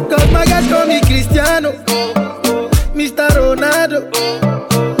 Cause my guys call me Cristiano, Mr. Ronaldo,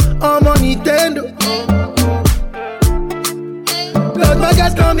 I'm on Nintendo. My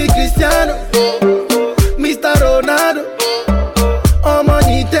guys call me Cristiano, Mr. Ronaldo, I'm on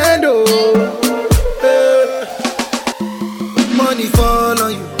Nintendo. Money fall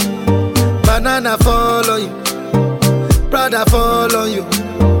on you, banana fall on you, Prada fall on you,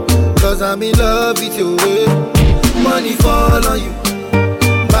 cause I'm in love with you. Money fall on you,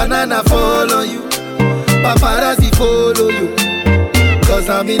 banana fall on you, paparazzi follow you, cause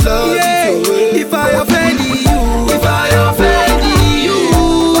I'm in love with you. If I offend you, if I offend you,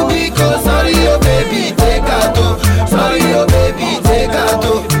 sorry, oh baby, take out. Sorry, oh baby, take out.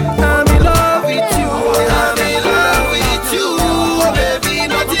 I'm in love with you. I'm in love with you, oh baby.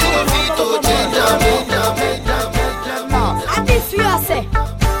 Nothing of it to change. And this you say,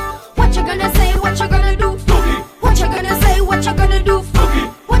 what you gonna say? What you gonna do? What you gonna say? What you gonna do?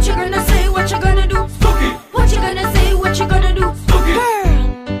 What you gonna say? What you gonna do? What you gonna say? What you gonna do? Girl,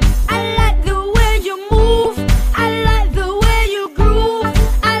 I like the way you move. I like the way you groove.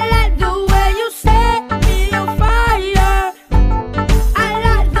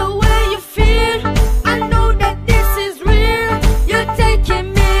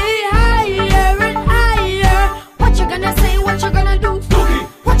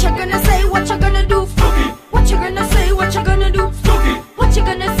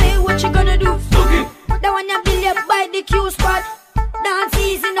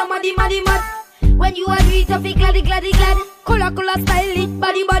 When you are it up, gladdy, Cola, style it,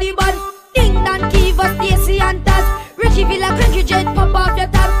 body, bad. Ding, dan, Kiva, Stacy, and Taz. Richie Villa, country jet, pop off your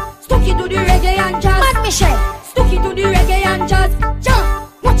tab. Stucky to the reggae and jazz. Mad Michelle, Stucky to the reggae and jazz.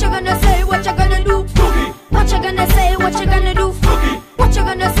 What you gonna say, what you gonna do? What you gonna say, what you gonna do? What you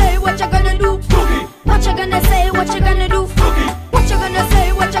gonna say, what you gonna do? What you gonna say, what you gonna do? What you gonna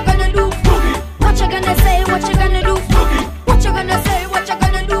say, what you gonna do? What you gonna say, what you gonna do? What you gonna say, what you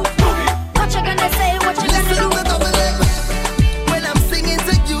gonna do? What you gonna say, what you gonna do? When I'm singing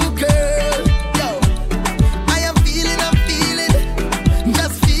to you, girl, yo, I am feeling,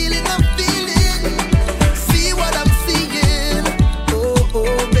 just feeling, I'm feeling. See what I'm seeing,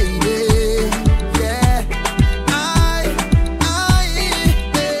 oh baby, yeah.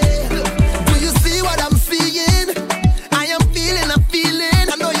 Do you see what I'm seeing? I am feeling,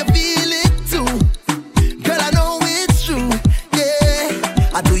 I know you feel it too, girl. I know it's true,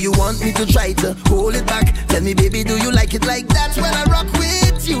 yeah. Do you want me to try to hold it back? Tell me, baby, do you like it like that when I rock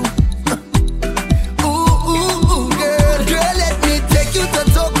with you? Ooh, girl, let me take you to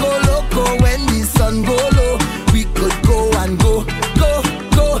Toco Loco when the sun go low. We could go and go, girl,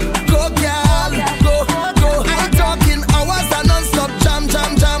 go. I'm talking hours and non-stop jam.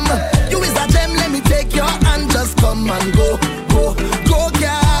 You is a gem, let me take your hand, just come and go, girl,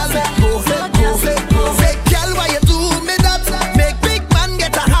 go. Say, girl, why you do me that? Make big man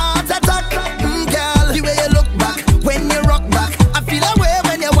get a heart attack, girl. The way you look back when you rock back, I feel away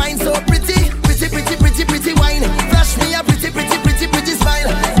when you whine so pretty wine. Flash me a pretty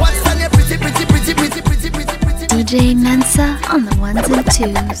smile. What's on your pretty. DJ Mensa on the ones and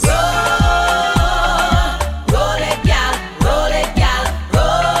twos. Roll it, gal, roll.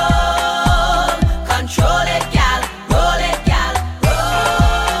 Control it, gal, roll.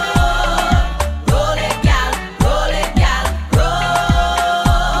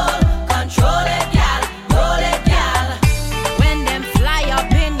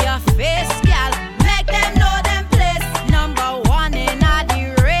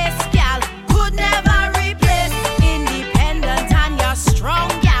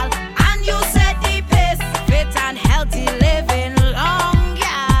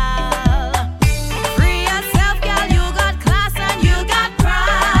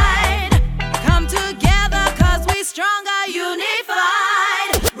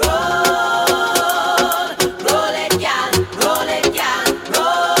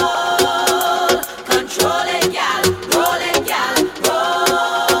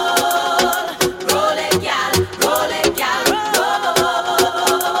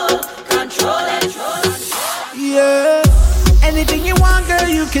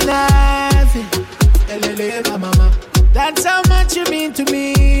 you can have it. Elele, mama. That's how much you mean to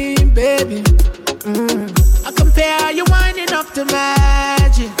me, baby. I compare you winding up to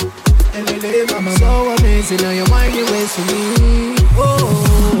magic. Elele, mama. So amazing how you wind your waist for me.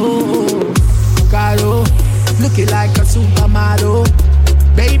 Oh, Caro, looking like a supermodel.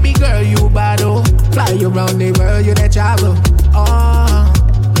 Baby girl, you battle. Fly around the world, you that travel. Oh,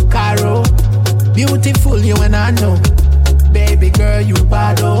 Caro, beautiful, you and I know. Baby girl, you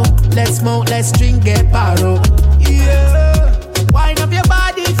battle. Let's smoke, let's drink, get paro. Yeah, wind up your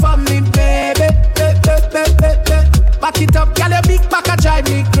body for me, baby. Back it up, girl, your big back a drive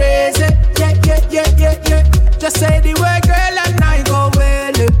me crazy. Yeah. Just say the word, girl, and I go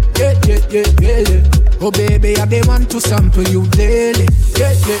well. Yeah. Oh baby, I they want to sample you daily.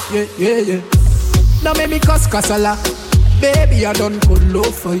 Yeah. Now make me cuss casala. Baby, I done good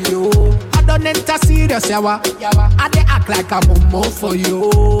love for you. I done enter serious yawa. I they act like I'm more for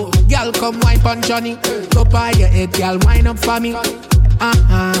you. Girl, come wine pon Johnny. Go by your head, girl, wine up for me.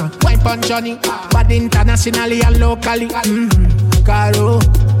 Wine pon Johnny. But internationally and locally. Caro,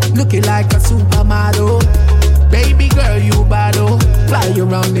 looking like a supermodel. Baby girl, you battle. Fly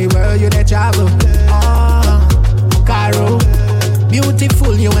around the world, you that travel. Caro,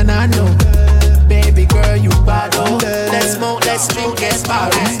 beautiful, you and I know. Baby girl, you battle. Let's smoke, let's drink, let's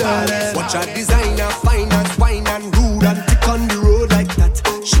party. Watch a designer, finance, wine and rude and tick on the road like that.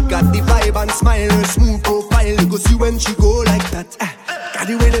 She got the vibe and smile, her smooth profile. You go see when she go like that. Got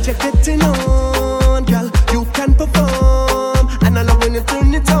the way that you're getting on, girl. You can perform, and I love when you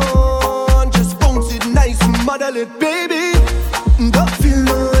turn it on. Just bounce it nice and model it, baby. Don't feel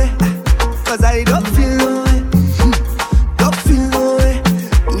no way, 'cause I don't feel no way. Don't feel no way.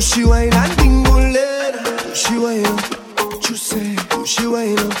 Do she wine and dingle it? Do she wine up? You say. Do she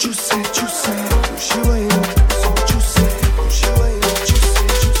wine up? You say. Do she wine up? You say. Do she wine up? You say.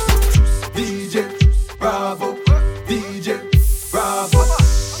 DJ Bravo, DJ Bravo,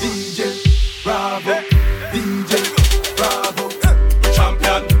 DJ Bravo, DJ Bravo.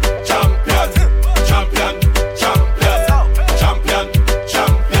 Champion, champion, champion, champion, champion,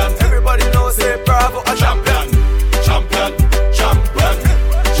 champion. Everybody knows say Bravo a champion, champion, champion,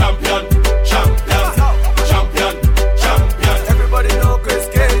 champion, champion, champion, champion. Everybody know Chris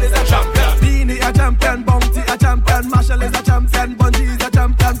Cale is a champion. Beanie a champion, Bounty a champion, Marshall is a champion, Bungie is a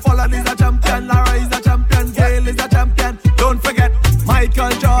champion, Folland is a champion, Lara is a champion, Gale is a champion. Don't forget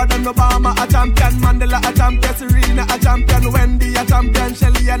Michael Jordan, Obama a champion, Mandela a champion, Serena a champion, Wendy a champion,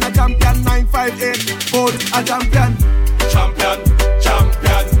 Shelly and a champion, 958 both a champion. Champion,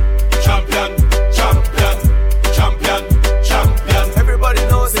 champion, champion, champion, champion, champion. Everybody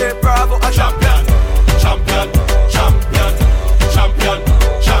knows say Bravo a champion. Champion, champion, champion,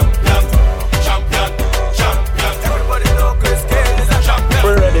 champion, champion, champion. Everybody know Chris Cale is a champion.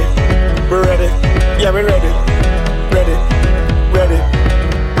 We're ready, yeah we're ready, ready, we're ready,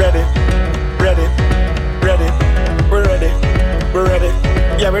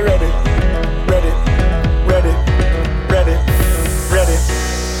 yeah we're ready, ready.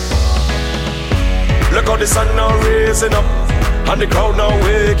 Look how the sun now raising up, and the crowd now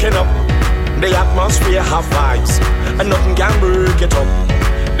waking up. The atmosphere have vibes, and nothing can break it up.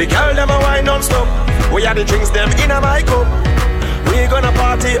 The girl them a wine non-stop, we are the drinks them in a my cup. We gonna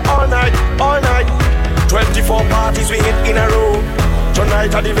party all night, 24 parties we hit in a row.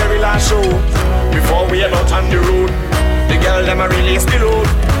 Tonight at the very last show, before we are out on the road. The girl them a release the load,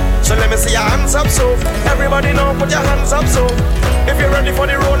 so let me see your hands up so. Everybody know, put your hands up so. If you're ready for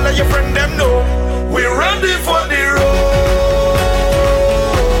the road, let your friend them know. We're ready for the road.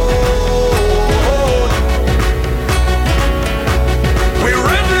 We're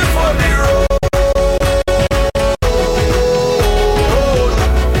ready for the road.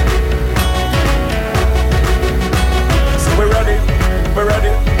 So we're ready,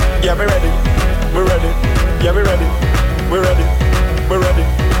 yeah we're ready, yeah we're ready, we're ready, yeah we're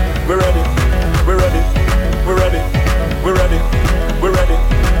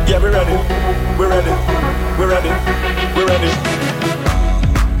ready.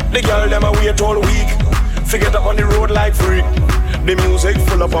 The girl them a wait all week, forget up on the road like freak. The music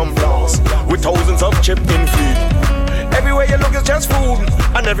full of applause, with thousands of chipping feet. Everywhere you look is just food,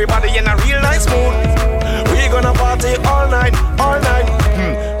 and everybody in a real nice mood. We gonna party all night.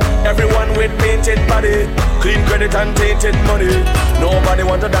 Everyone with painted body, clean credit and tainted money. Nobody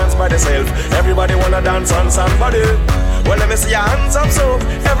want to dance by themselves, everybody wanna dance on somebody. Well, let me see your hands up so.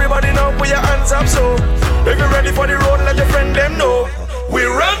 Everybody know, put your hands up so. If you're ready for the road, let your friend them know.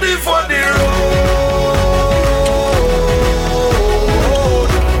 We're ready for the road.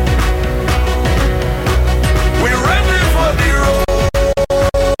 We're ready for the road.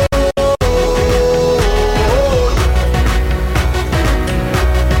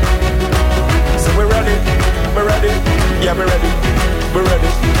 ready.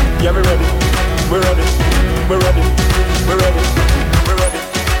 Yeah, we ready. We're ready. We're ready. We're ready. We're ready.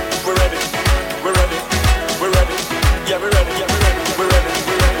 We're ready. We're ready. We're ready. Yeah, we're ready. Yeah, we're ready. We're ready.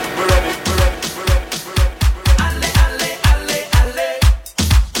 We're ready. We're ready. We're ready. Alle, alle, alle, alle.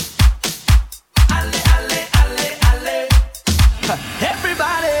 Alle, alle, alle, alle.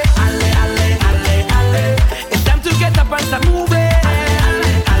 Everybody, alle, alle, alle, alle. It's time to get up and start moving.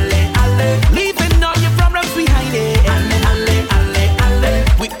 Alle, alle, alle. Leaving all your problems behind it. Alle, alle, alle, alle.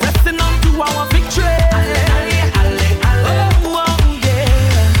 We pressing on to our victory. Alle, alle, alle, alle. Oh, oh,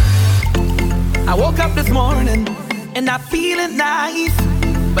 yeah. I woke up this morning and I feeling nice,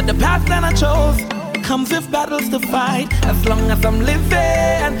 but the path that I chose comes with battles to fight. As long as I'm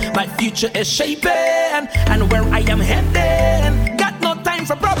living, my future is shaping, and where I am heading, got no time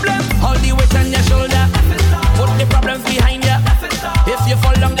for problems. Hold the weight on your shoulder, put the problems behind you. If you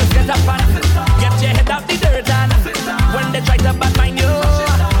fall down, just get up and get your head out the dirt. And when they try to badmine you,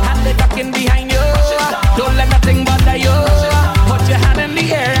 and they talking behind you, don't let nothing bother you. Put your hand in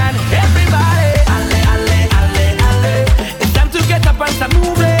the air and everybody, alle, alle, alle, alle. It's time to get up and start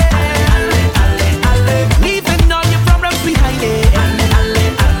moving. Leaving all your problems behind it. Alle, alle,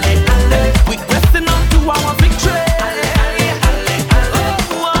 alle, alle. We pressing on to our victory. Alle, alle, alle, alle. Oh,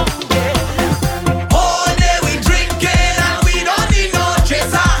 oh, yeah. All day we drinking and we don't need no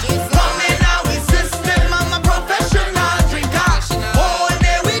chaser. Coming out with system, I'm a professional drinker. All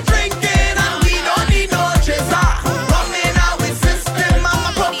day we drinking and we don't need no chaser. Coming out with system, I'm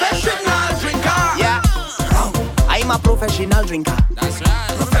a professional drinker. Yeah, I'm a professional drinker. That's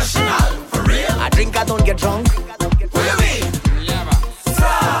right. Professional, for real. I drink, I don't get drunk. What do you mean?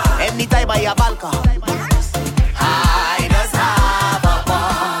 Anytime I have alcohol, I just have a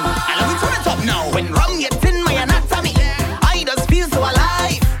ball. And let me turn it up now. When rum gets in my anatomy, I just feel so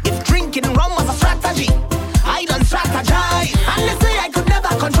alive. If drinking rum was a strategy, I done strategize. And they say I could never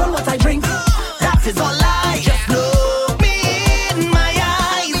control what I drink. That is all lies. Just look me in my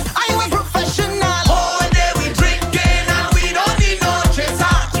eyes. I'm a professional. All day we drinking and we don't need no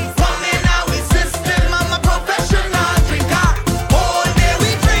chaser. Coming out with system, I'm a professional drinker. All day we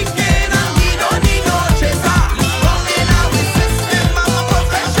drinking and we don't need no chaser. Coming out with system, I'm a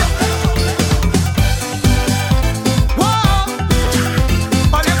professional. Whoa!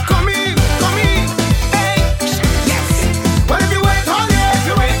 Oh, yeah, come in, hey, yes. Well, if you wait all year,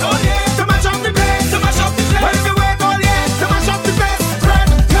 to mash up the place, Well, if you wait all year, to mash up the place, spread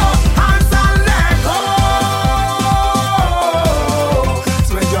your hands and let go.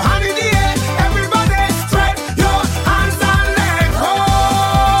 Spread your hand in the air, everybody, spread your hands and let go.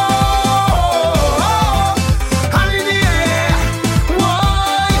 Hand in the air,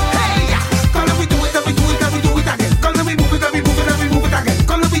 whoa, hey, gonna we do it, and we do it, and we do it again. Gonna we move it, and we move it, and we move it again.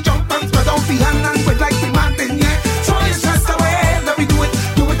 Gonna we jump and spread out the hand and spread like the mountain, yeah. Throw your stress away, then we do it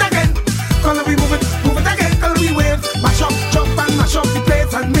again. Gonna we move it again. Gonna we wave, mash up, jump and mash up the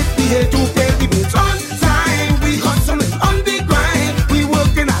place and make the hay to pay the bills on time. We hustling on the grind, we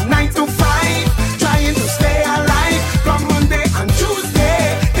working at 9 to 5, trying to stay alive. From Monday and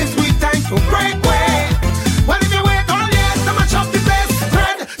Tuesday, it's we time to break away. Well, if you wait all year to mash up the place,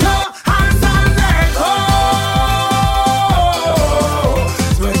 spread your hands and let go.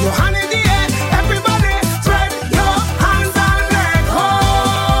 Spread your hand in the air, everybody, spread your hands and let go.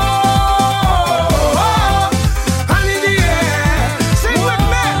 Hand in the air, sing with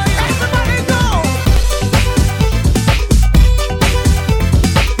me, everybody go.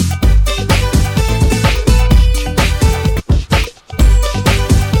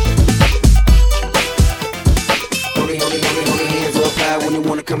 Hold your hands up high when you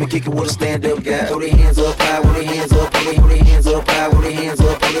wanna come and kick it with a stand-up guy. Hold your hands up high, hold your hands up, hold your hands up high, hold your hands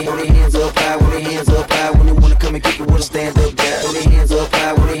up, hold your hands up high, hold your hands up high when you wanna come and kick it with a stand-up guy. Hold your hands up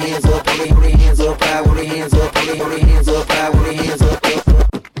high, hold your hands up, hold your hands up high, hold your hands up, hold your hands up high, hold your hands up.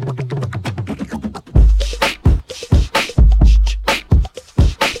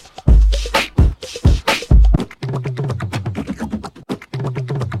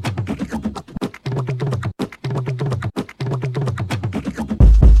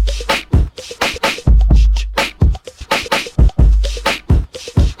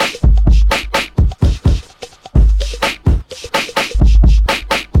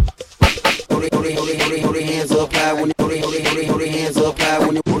 Hold your hands up high when you hold your hands up high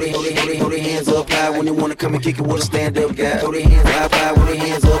when you hold your hands up high when you wanna come and kick it with a stand-up guy. Hold your hands up high, hold your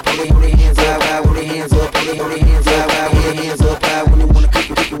hands up, hold your hands up high, hold your hands up, hold your hands up high, hold your hands up high when you wanna kick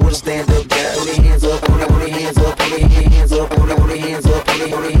it with a stand-up guy. Hold your hands up, hold your hands up, hold your hands up, hold your hands up, hold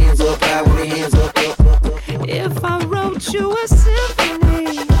your hands up high, hold your hands up. If I wrote you a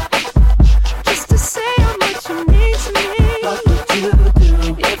symphony just to say how much you mean to me, what would you do?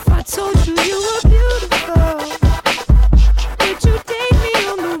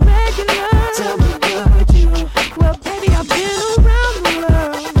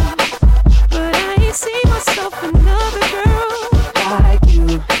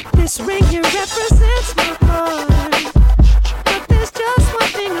 This ring here represents my heart, but there's just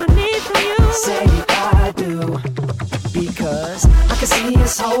one thing I need from you. Say I do, because I can see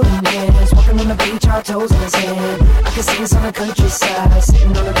us holding hands, walking on the beach, our toes in his hand. I can see us on the countryside,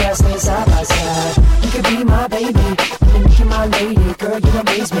 sitting on the grassland side by side. You could be my baby, and make you my lady. Girl, you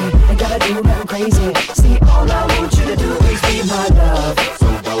amaze me, ain't gotta do nothing crazy. See, all I want you to do is be my love.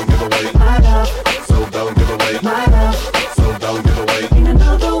 So don't give away my love. So don't give away my love. So don't give away. Ain't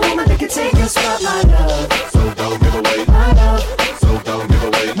another woman that can take your spot, my love. So don't give away my love. So don't give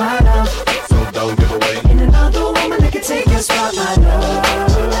away my love. So don't give away. Ain't another woman that can take your spot, my love.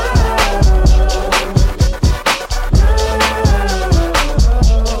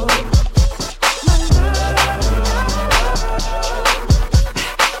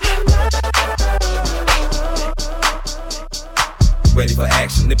 Ready for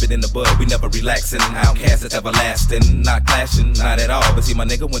action, nip it in the bud, we never relaxing. Outcast is everlasting, not clashing, not at all. But see, my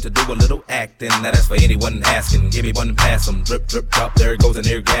nigga went to do a little acting. Now that's for anyone asking. Give me one and pass 'em. Drip, drip, drop, there goes an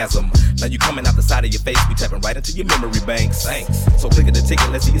orgasm. Now you coming out the side of your face, we tapping right into your memory banks. Thanks. So click at the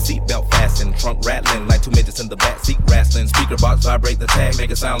ticket, let's see your seatbelt fasten. Trunk rattling like two midgets in the back seat wrestling. Speaker box vibrate the tag, make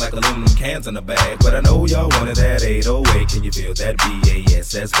it sound like aluminum cans in a bag. But I know y'all wanted that 808, can you feel that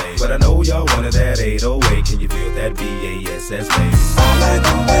BASS bass? But I know y'all wanted that 808, can you feel that BASS bass? I like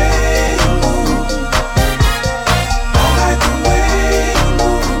the way you move. I like the way you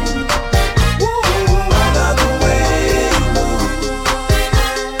move. Ooh, I love the way you move.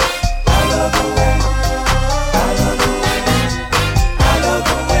 I love the way. I love the way. I love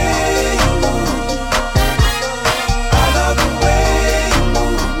the way you move. I love the way you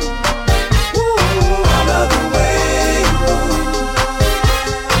move. Ooh, I love the way you move.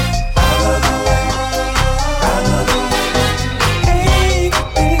 I love the way. I love the way.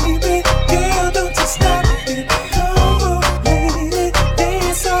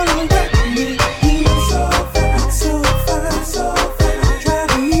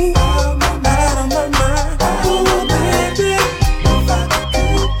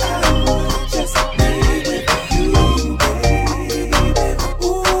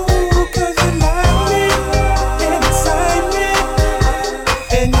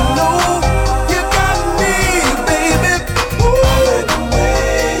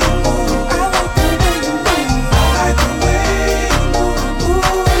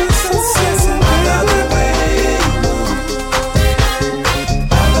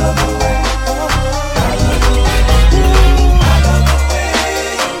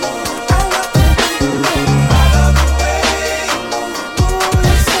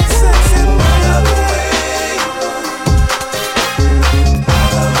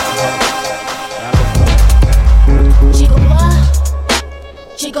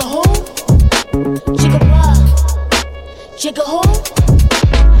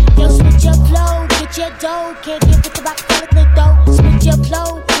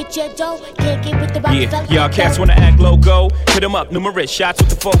 Y'all cats wanna act logo, hit 'em up, numerous shots with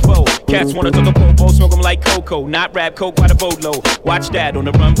the fofo. Cats wanna talk a popo, smoke 'em like cocoa, not rap coke by the boatload. Watch that on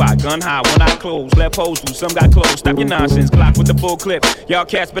the run by, gun high, one eye closed, left hose loose, some got closed. Stop your nonsense, Glock with the full clip. Y'all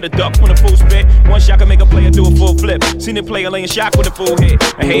cats better duck when the full spit. One shot can make a player do a full flip. Seen a player laying shock with a full hit.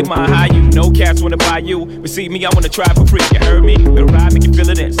 I hate my high you, no cats wanna buy you. Receive me, I wanna try for free. You heard me? We'll ride, make you feel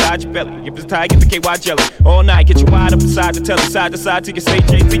it inside your belly. If it's tight, get the KY jelly. All night, get you wide up inside the telly, side to side till you say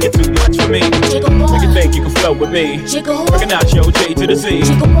JT, you're too much for me. Make you think you can flow with me. Recognize yo J to the Z.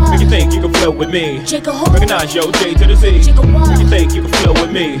 Make you think you can flow with me. Recognize yo J to the Z. Make you think you can flow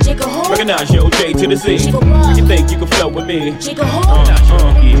with me. Recognize yo J to the Z. Make you think you can flow with me.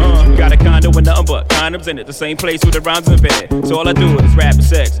 Got a condo with nothing but condoms in it. The same place with the rhymes embedded. So all I do is rap and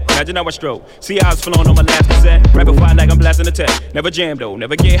sex. Imagine how I stroke. See how it's flowing on my last cassette. Rapping fire like I'm blasting the tech. Never jam though,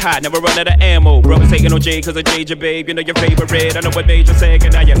 never get hot, never run out of ammo. Brothers hating on J cause I J's your babe. You know your favorite. I know what made you say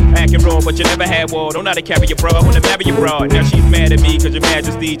and now you're acting raw, but you never had war. Don't know how to carry your bra, I wanna marry your broad. Now she's mad at me cause your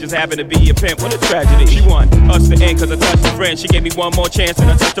majesty just happened to be a pimp. What a tragedy. She won us to end cause I touched a friend. She gave me one more chance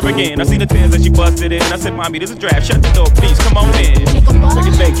and I touched her again. I see the tears that she busted in. I said, mommy, this is a draft. Shut the door, please, come on in. Make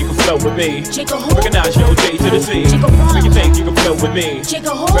you think you can flow with me. Recognize yo J to the Z. Make you think you can flow with me.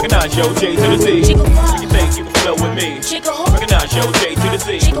 Recognize yo J to the Z. Make you think you can flow with me. Recognize yo J to the Z.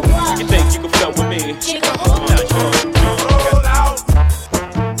 Make you think you can flow with me. Recognize yo. Roll out,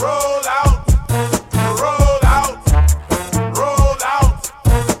 roll out, roll out, roll out,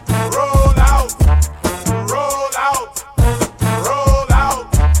 roll out, roll out, roll out,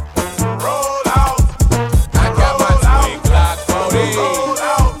 roll out. I got my twin Glock 40,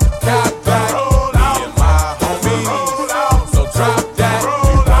 got back, me and my homies. So drop that, we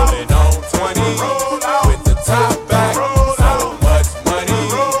rollin' on 20 with the top back. So much money,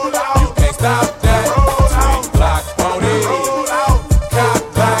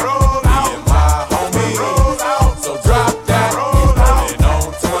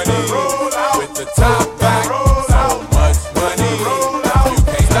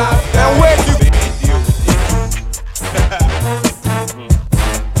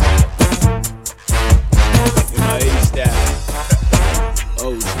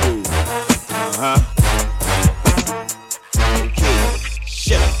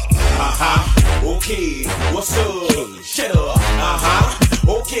 Okay, what's up? Shut up.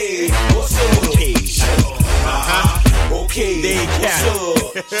 Okay, what's up? Okay, shut up. Okay, what's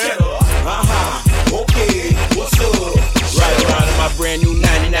up? Shut up. Okay, what's up? Right around in my brand new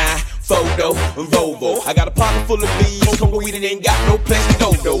 99 photo Volvo. I got a pocket full of bees, come weed and ain't got no place to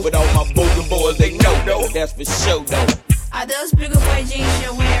go though. But all my bogan boys, they know though, that's for sure though. Are those bigger boy jeans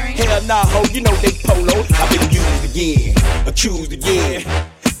you're wearing? Hell nah, ho, you know they polo. I've been used again, accused again.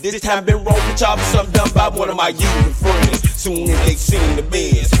 This time been wrong for charging something done by one of my younger friends. Soon as they seen the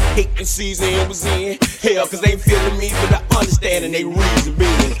Benz, hate the season it was in. Hell, cause they ain't feeling me, but I understand and they reason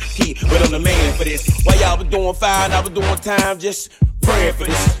being. But I'm the man for this. While y'all was doing fine, I was doing time, just praying for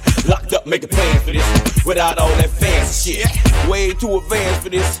this. Locked up, make a plan for this. Without all that fancy shit. Way too advanced for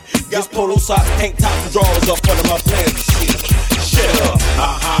this. Got polo socks, tank tops, and drawers up under my plans and shit. Shut up,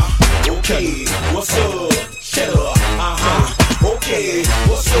 okay, what's up? Shut up, okay,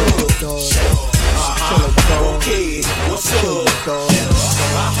 what's up? Shut up, okay, what's up?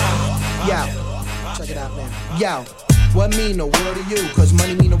 Yo, check it out, man. Yo. What mean the world to you? Cause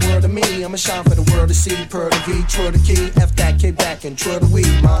money mean the world to me. I'ma shine for the world to see. Per the V, true the key. F that, kick back, and true the weed,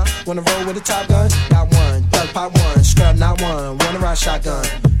 man. Wanna roll with a top gun? Got one. Thug pop one. Scrub not one. Wanna ride shotgun.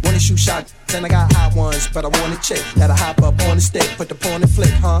 Wanna shoot shot. Then I got hot ones. But I want a chick that'll hop up on the stick. Put the pawn and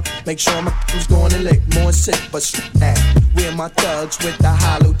flick, huh? Make sure my who's going to lick. More sick, but that. We're my thugs with the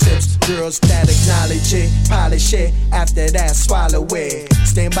hollow tips. Girls that acknowledge it. Polish it. After that, swallow it.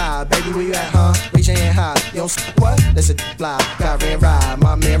 Stand by, baby, where you at, huh? Reach your hand high. You don't what? That's a fly. Got ran ride,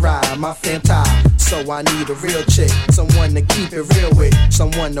 my man ride, my fam tie. So I need a real chick, someone to keep it real with,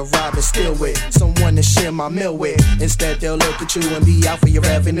 someone to rob and steal with, someone to share my meal with. Instead they'll look at you and be out for your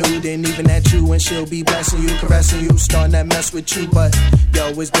revenue, then even at you and she'll be blessing you, caressing you, starting that mess with you. But yo,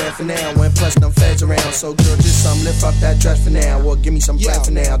 it's dead for now, when plus them feds around. So girl, just some lift up that dress for now, or give me some bread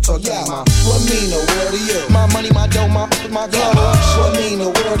for now. Talk to me, ma. What mean the world to you? My money, my dough, my girl. What mean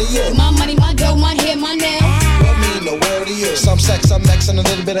the world to you? My money, my dough, my hair, my nails. What mean the world to you? Some sex, some X, and a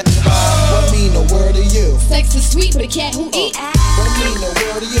little bit of what mean the word to you? Sex is sweet, but a cat who eat. What mean the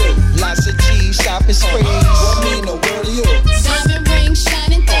word to you? Lots of cheese, shopping sprees. What mean the word to you? Diamond rings,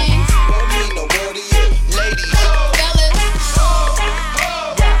 shining things. What mean the word to you? Ladies, fellas.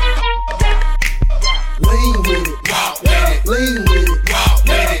 Lean with it, lean with it,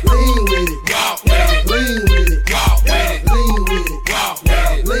 lean with it, lean with it, lean with it, lean with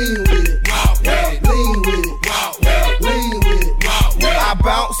it, lean with it, lean with it, lean with it. I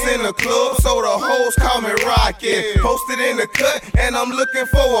bounce in the club, so the hoes call me Rocket. Posted in the cut, and I'm looking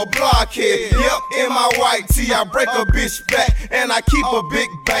for a blockhead. Yep, in my white tee, I break a bitch back, and I keep a big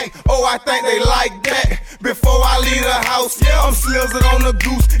bank. Oh, I think they like that. Before I leave the house, I'm slizzard on the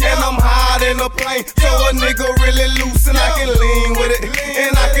goose, and I'm high in the plane. So a nigga really loose, and I can lean with it,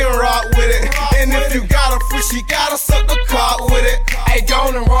 and I can rock with it. And if you got a free, she gotta suck the cock with it. Hey,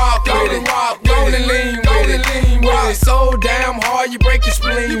 go and rock with it, go and lean with it. So damn hard, you break your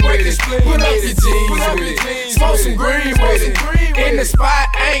spleen with it. Put up your jeans with it, smoke some green with it. In the spot,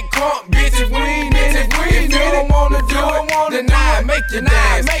 ain't crunk, bitch, if we ain't in it. If you don't wanna do it, then nah, make your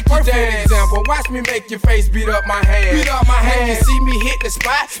dance. Perfect example, watch me make your face beat up my hand. When you see me hit the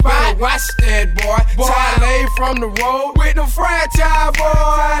spot, better watch that boy. Charlie from the road with them franchise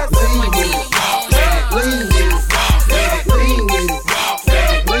boys. Lean with it, lean with it, lean with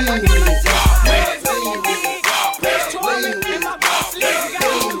it, lean with it.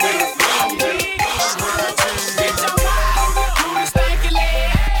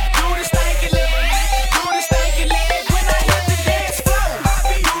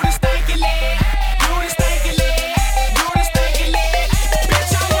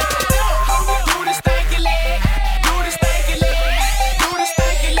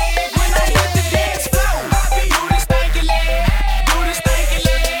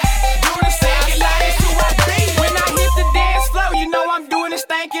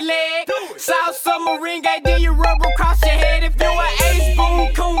 South Submarine, gay, then you rubber across your head. If you an ace,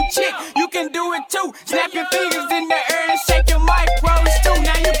 boom, cool chick, you can do it too. Snap your fingers in the air and shake your micros too.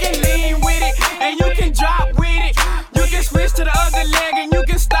 Now you can lean with it, and you can drop with it. You can switch to the other leg, and you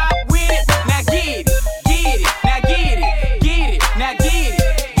can stop with it. Now get it, now get it, now get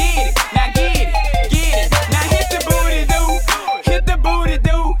it, now get it. Now hit the booty do, hit the booty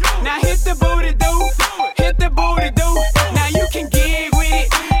do. Now hit the booty do, hit the booty do. Now you can gig with it.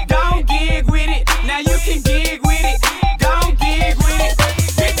 Now you can gig with it, don't gig with it.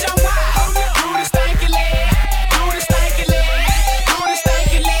 Bitch, I'm wild, do the stanky leg,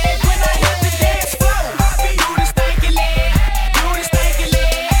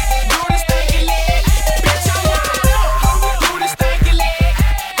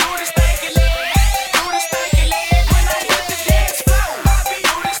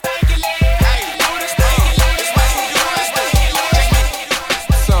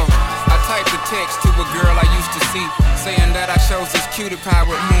 occupy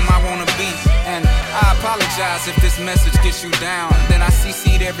with whom I wanna be. And I apologize if this message gets you down. Then I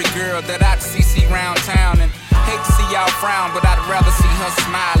CC'd every girl that I'd CC round town. And hate to see y'all frown, but I'd rather see her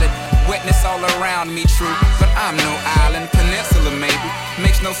smiling. Wetness all around me, true, but I'm no island. Peninsula, maybe.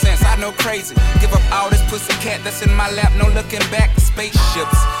 Makes no sense, I know crazy. Give up all this pussy cat that's in my lap, no looking back.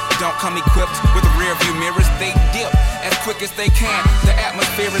 Spaceships don't come equipped with rear view mirrors. They dip as quick as they can. The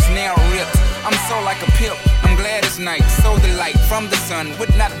atmosphere is now ripped. I'm so like a pimp. I'm glad it's night. So the light from the sun would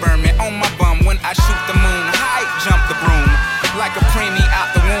not burn me on my bum when I shoot the moon. High jump the broom like a preemie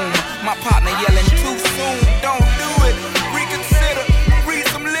out the womb. My partner yelling too soon. Don't do it. Reconsider. Read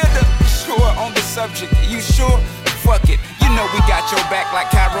some litter. Sure on the subject. You sure? Fuck it. You know we got your back like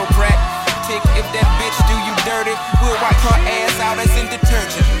chiropractic. If that bitch do you dirty, we'll wipe her ass out as in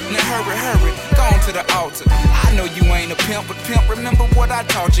detergent. Now hurry, hurry, go on to the altar. I know you ain't a pimp, but pimp, remember what I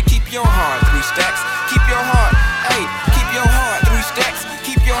taught you. Keep your heart, 3 stacks. Keep your heart, hey, keep your heart, 3 stacks.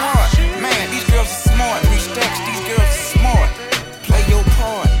 Keep your heart, man, these girls are smart. 3 stacks, these girls are smart. Play your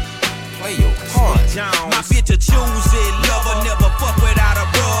part, play your part. My bitch a choosy lover, never fuck without a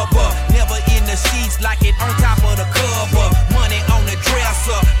rubber. Never in the sheets like it on top of the cover. Money on the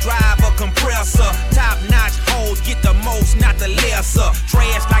dresser, drive a compressor. Top notch hoes get the most, not the lesser.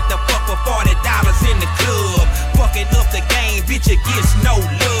 Trash like the fuck for $40 in the club. Fucking up the game, bitch, it gets no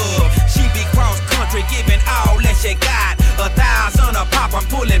love. She be cross country, giving all that she got. 1,000 a pop, I'm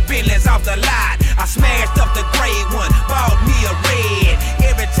pulling billions off the lot. I smashed up the gray one, bought me a red.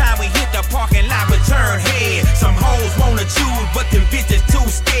 Every time we hit the parking lot, we turn head. Some hoes wanna choose, but them bitches too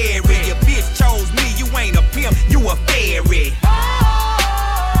scary. Your bitch chose me, you ain't a pimp, you a fairy.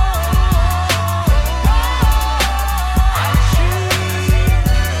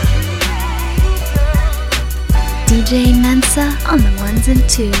 DJ Mensa on the ones and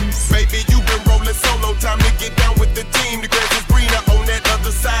twos. Baby, you been rolling solo, time to get down with the team. The grass is greener on that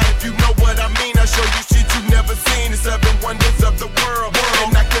other side. If you know what I mean, I show you shit you never seen. The 7 wonders of the world.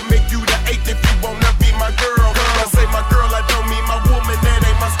 And I can make you the 8th if you wanna be my girl. I say my girl, I don't mean my woman, that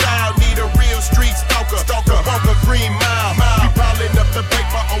ain't my style. Need a real street stalker, walk a green mile. We piling up the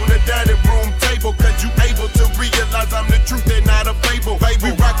paper on the dining room table, cause you able to realize I'm the truth and not a fable. We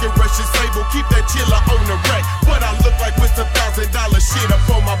rockin' Russian sable, keep that chiller on the rack. What I look like with some $1,000 shit up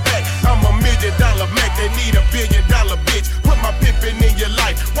on my back. I'm a $1 million Mac, they need a $1 billion bitch. Put my pimpin' in your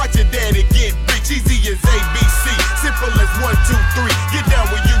life, watch your daddy get rich. Easy as ABC, simple as 1, 2, 3. Get down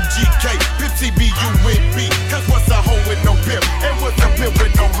with UGK, Pimp CBU with B. Cause what's a hoe with no pimp, and what's a pimp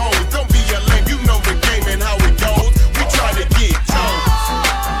with no hoes? Don't be a lame, you know the game and how it goes. We try to get Jones.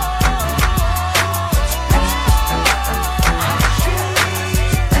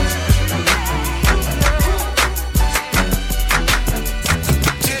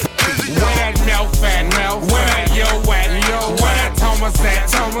 Where yo at? Where that Thomas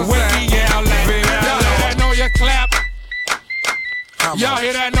at? Where he yell at? Y'all hear that? Know you clap. Y'all hear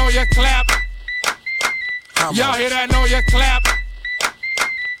that? Know you clap. Y'all hear that? Know you clap.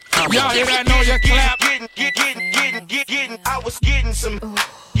 Y'all hear that? Know you clap. I was getting some. I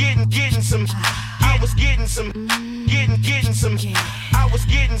was getting some. I was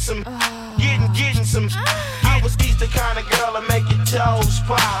getting some. I was the kind of girl that make your toes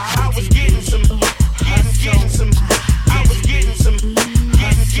pop. I was getting some. Getting some. I was getting some.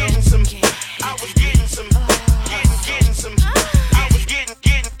 Getting some. I was getting some. Getting some. I was getting.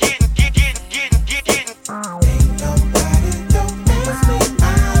 Ain't nobody don't miss me.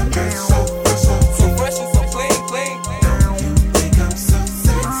 I'm just so fresh and so clean. You think I'm so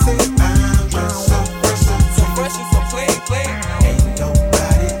sexy? I'm just so fresh and so clean. Ain't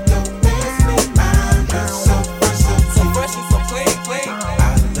nobody don't miss me. I'm just so fresh and so clean. I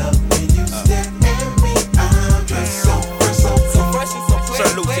love when you stare at me. I'm just so fresh and so clean. Sir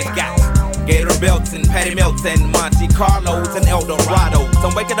Lucius got Gator belts and Patty Melts and Monte Carlos and Eldorado.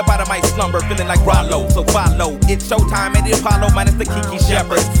 I'm waking up out of my slumber feeling like Rollo. So follow, it's showtime at the Apollo minus the Kiki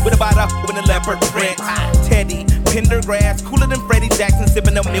Shepherds. With a bada with a leopard print. Teddy, Pendergrass, cooler than Freddie Jackson,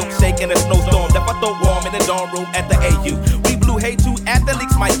 sipping a milkshake in a snowstorm. Left I throw warm in the dorm room at the AU. We blew hay too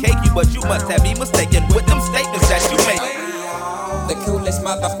athletes might cake you, but you must have me mistaken with them statements that you make. The coolest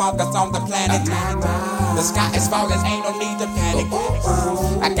motherfuckers on the planet. The sky is falling, ain't no need to panic.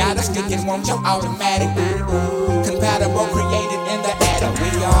 I got a stick and want your automatic. Compatible, created in the atom. We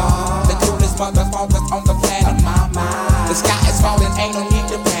are the coolest motherfuckers on the planet. The sky is falling, ain't no need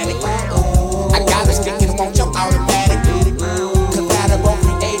to panic. I got a stick and want your automatic. Compatible,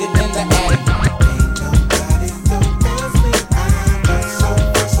 created in the attic.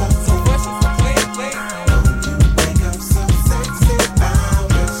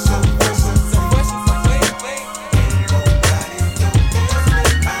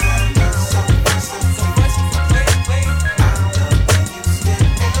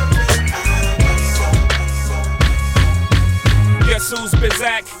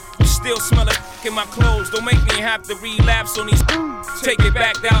 have to relapse on these. Take it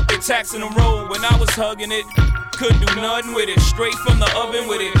back out there, taxing the road. When I was hugging it, couldn't do nothing with it. Straight from the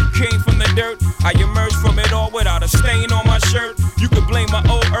oven with it, came from the dirt. I emerged from it all without a stain on my shirt. You could blame my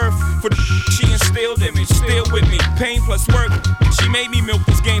old earth for the she instilled in me. Still with me, pain plus work. She made me milk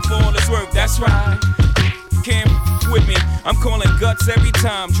this game for all its work. That's right. Can't with me. I'm calling guts every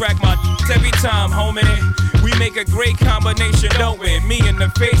time, drag my every time, homie. We make a great combination, don't we? Me in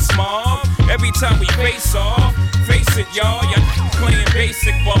the face, mob. Every time we face off, face it, y'all. Y'all playing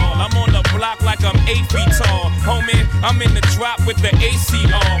basic ball. I'm on the block like I'm 8 feet tall, homie. I'm in the drop with the AC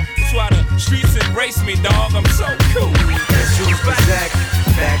on. That's why the streets embrace me, dog. I'm so cool. That's who's Zach.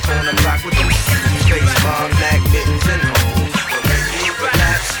 Back on the block with the baseball, black mittens and hoes. When you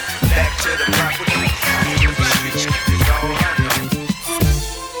relax, back to the block with the streets is all I know.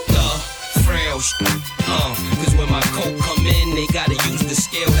 The frail cause when my coat come in, they gotta use the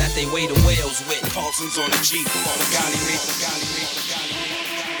scale that they weigh the whales with. Paulson's on the Jeep,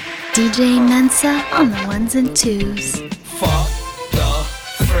 DJ Mensa on the ones and twos. Fuck the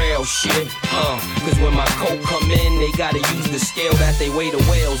frail shit, cause when my coat come in, they gotta use the scale that they weigh the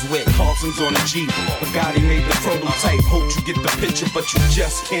whales with. Paulson's on the Jeep, Bugatti made the prototype. Hope you get the picture, but you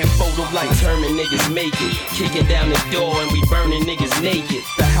just can't photo light. Determined niggas make it, kicking down the door and we burning niggas naked.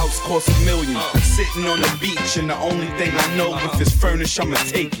 The house costs $1 million, sitting on the beach, and the only thing I know if it's furnished, I'ma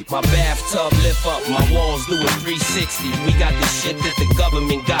take it. My bathtub lift up, my walls do a 360. We got the shit that the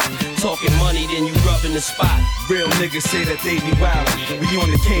government got. Talking money, then you rubbing the spot. Real niggas say that they be wildin'. We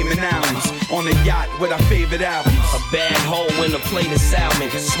on the Cayman Islands, on a yacht with our favorite albums. A bad hoe in a plate of salmon,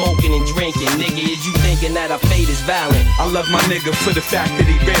 smoking and drinking. Nigga, is you thinking that our fate is violent? I love my nigga for the fact that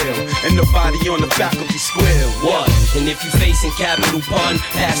he real, and nobody on the faculty square. What? And if you facing capital pun,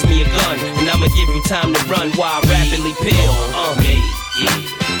 pass me a gun, and I'ma give you time to run while I rapidly peel.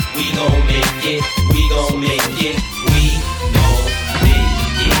 We gon' make it, we gon' make it, we gon' make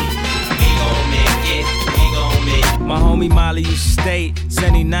it, we gon' make it, we gon' make it. My homie Molly used to stay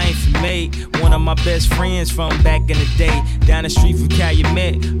 79th and May. One of my best friends from back in the day. Down the street from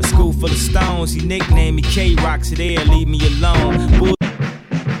Calumet, a school full of stones. He nicknamed me K-Rock, so there, leave me alone.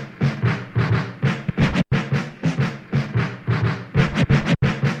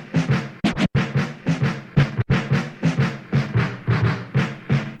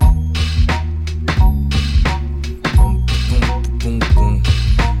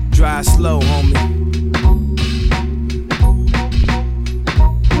 Drive slow, homie.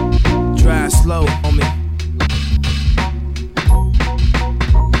 Drive slow, homie.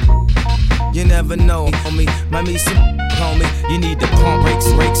 You never know, homie. Might meet some homie. You need to pump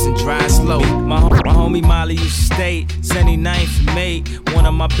brakes and drive slow. My homie Molly used to stay 79th and May. One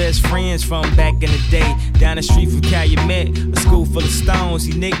of my best friends from back in the day. Down the street from Calumet, a school full of stones.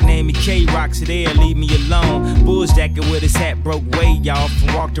 He nicknamed me K-Rock, so there, leave me alone. Bulls jacket with his hat broke way off,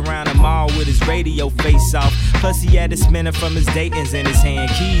 and walked around the mall with his radio face off. Plus he had a spinner from his Dayton's in his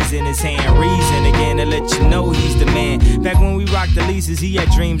hand, keys in his hand. Reason again to let you know he's the man. Back when we rocked the leases, he had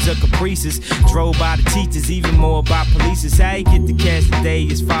dreams of caprices. Drove by the teachers, even more by police. How he get the cash today?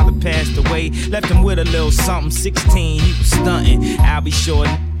 His father passed away, left him with a little something. 16, he was stunting. I'll be sure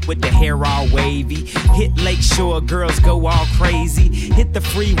with the hair all wavy. Hit Lakeshore, girls go all crazy. Hit the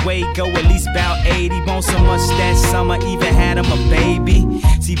freeway, go at least about 80. Bone so much that summer, even had him a baby.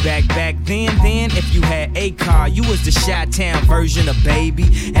 See, back then, if you had a car, you was the Chi-Town version of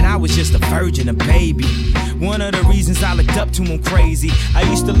Baby, and I was just a virgin of Baby. One of the reasons I looked up to him crazy, I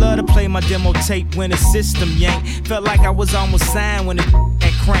used to love to play my demo tape when the system yanked. Felt like I was almost signed when the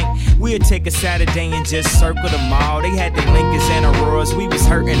had cranked. We'd take a Saturday and just circle the mall. They had the Lincolns and Auroras, we was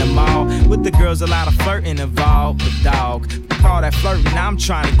hurting them all. With the girls, a lot of flirting involved. But dog, all that flirting, I'm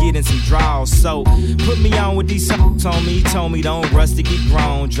trying to get in some draws. So put me on with these songs, homie. He told me don't rush to get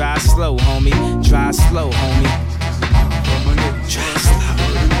grown. Drive slow, homie. Drive slow, homie. Drive slow.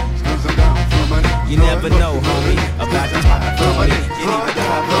 You never know, homie, about this homie. You need to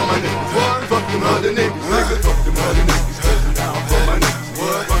drive slow. Fuck them other niggas, nigga. Fuck them other niggas, touching down for my niggas.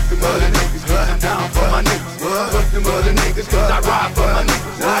 Fuck them other niggas, touching down for my niggas. Fuck them other niggas, cause I ride for my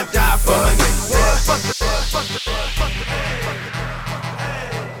niggas. I die for my niggas. Fuck the, fuck the, fuck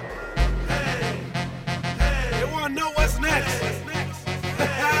the. You wanna know what's next?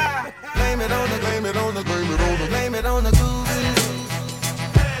 Blame it on the, blame it on the, blame it on the, blame it on the Google.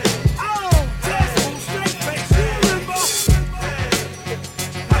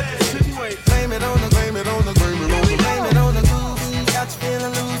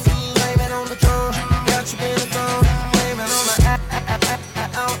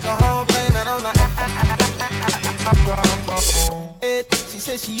 She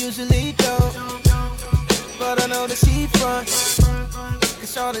says she usually don't, but I front.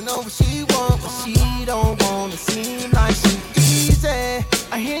 Cause shawty know what she want, but she don't wanna seem like she easy.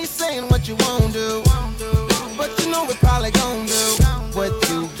 I hear you saying what you won't do, but you know we probably gon' do what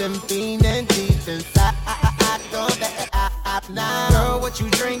you've been feeling deep inside. Don't let it out now. Girl, what you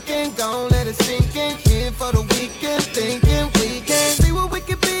drinking? Gon' let it sink in. Here for the weekend, thinking we can see what we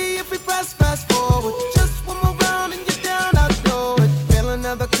could be if we press fast forward. Just one more round and you're down, I know it. Fill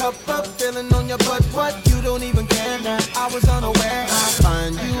another cup up, feeling on your butt. What? You don't even care now. I was unaware how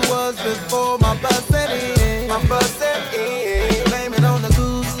fine you was before my bus set in. My bus set in. Blame it on the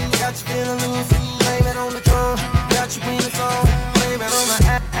goose, got you feeling loose. Blame it on the drum, got you in the song. Blame it on the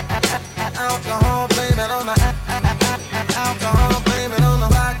alcohol. Blame it on the alcohol. Blame it on the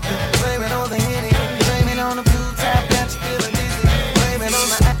vodka. Blame it on the Henny. Blame it on the blue tap, got you feeling dizzy. Blame it on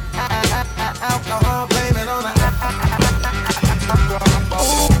the alcohol. Blame it on the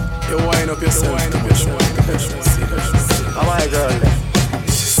alcohol. You wind up yourself. How my girl then?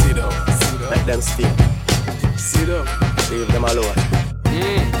 Sit down. Let them speak. Sit down. Leave them alone.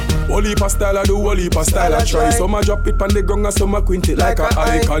 Whole heap of style I do, whole heap of style I try. Some a drop it on the ground and some a quint it like a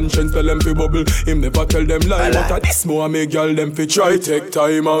high. Conscience tell them fi bubble, him never tell them lie. But at this more I make y'all them fi try. Take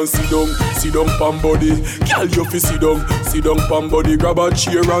time and sit down pan body. Girl you fi sit down pan body. Grab a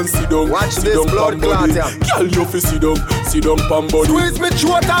chair and sit down. Watch sit this down blood clot, yeah. Girl you fi sit down pan body. Squeeze me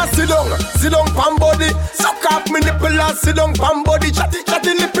throat and sit down pan body. Suck off me nipple and sit down pan body. Chatty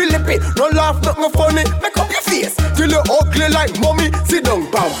lippy. No laugh, nothing funny. Make up your face till you ugly like mommy. Sit down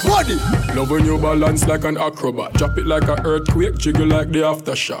pan body. Love when you balance like an acrobat. Drop it like an earthquake, jiggle like the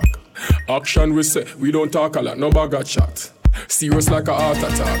aftershock. Action we say, we don't talk a lot, no bag of chat. Serious like a heart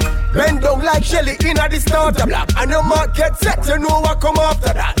attack. Bend down like Shelly in a the starter block. And your market set, you know what come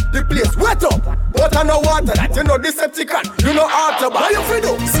after that. The place wet up, but I know water that. You know Decepticon, you know Autobot. How you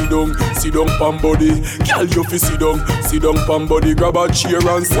feel do? Sit down pan body. Girl you fi sit down pan body. Grab a chair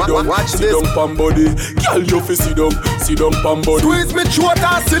and sit down pan body. Girl you fi sit down pan body. Squeeze me throat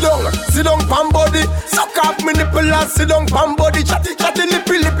and sit down pan body. Suck off me nipple and sit down pan body. Chatty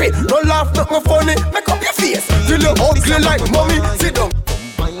lippy. No laugh, nothing funny. Make up your face till you ugly like mommy. Sit down.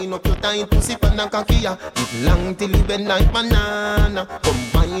 Combine up your time to sip and a kakia. It long till you bend like banana.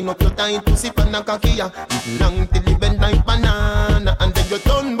 Combine up your time to sip and a kakia. It long till you bend like banana. And then you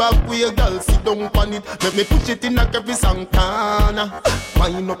turn back with your girl, sit down on it. Let me push it in a every Santana.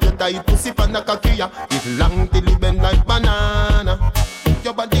 Combine up your time to sip and a kakia. It long till you bend like banana.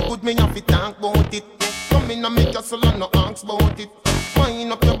 Your body good, me have to talk about it. Come in and make your soul and no ask about it.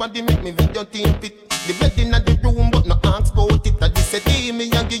 Wind up your body, make me video tape it. The bed in the room, but no ask about it. I just say, me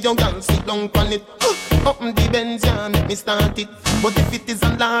and give your girl sit down on it. Up in the Benz, yeah, make me start it. But if it is a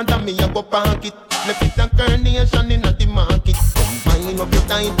ladder, me a go park it. Left it a carnation in the market. Combine up your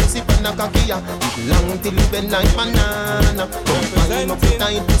time to sip and a kakia. It long till you bend like banana. Combine up your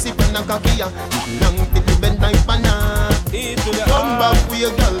time to sip and a kakia. It long till you bend like banana. Come back with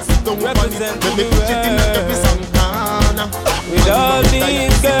your girl, sit down on it. Let me put it in every Santana. With all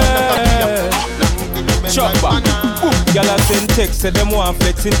these girls, chopper. Y'all a send text, say them want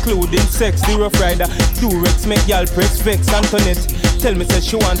flex, including sex. The Rough Rider, Durex, make y'all press vex. Antoinette, tell me say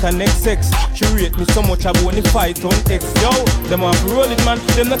she want her next sex. She rate me so much I wanna fight on X. Yo, them want to roll it man,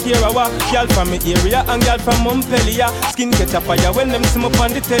 them not care a walk. Y'all from me area and y'all from Montpellier. Skin catch a fire when them see me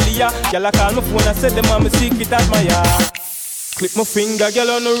on the telly. Y'all a call my phone and say them want me secret admire. Clip my finger, girl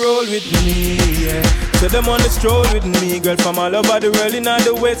on the roll with me, yeah. Say them on the stroll with me, girl from all over the world in all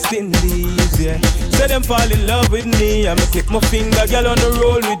the West Indies, yeah. Say them fall in love with me, I'ma click my finger, girl on the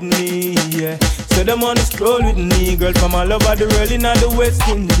roll with me, yeah. Say them on the stroll with me, girl from all over the world in all the West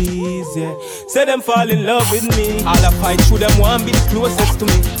Indies, yeah. Say them fall in love with me. All I fight through them want be the closest to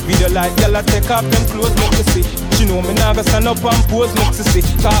me. Video like girl I take off them clothes make me see. She know me now go stand up and pose make me see.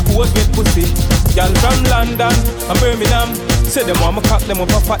 Cause who's get pussy. Girl from London and Birmingham. Say them want me cock them up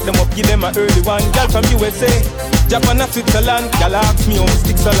and fat them up, give them a early one. Girl from USA, Japan and Switzerland. Girl ask me how me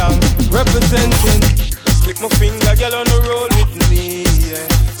stick so long. Representing, click my finger, girl on the roll with me, yeah.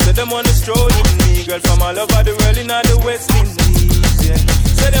 Say them on the stroll with me, girl from all over the world in all the West Indies, yeah.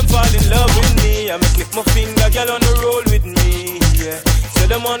 Say them fall in love with me, I'ma click my finger, girl on the roll with me, yeah. Say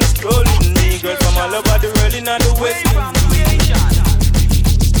them on the stroll with me, girl from all over the world in all the West Indies.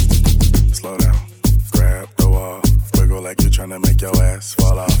 Slow down, grab the wall. Like you're tryna make your ass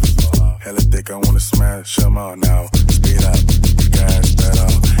fall off. Hella thick, I wanna smash them all now. Speed up, gas pedal,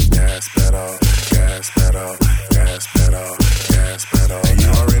 gas pedal, gas pedal, gas pedal, gas pedal. And you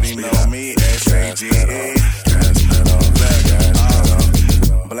already know me, S-A-G-E. Gas pedal, gas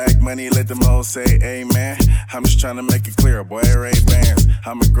pedal. Black money, let them all say amen. I'm just trying to make it clear, boy, Ray-Bans.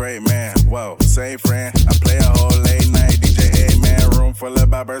 I'm a great man, whoa, say friend. I play a whole late night DJ, man, room full of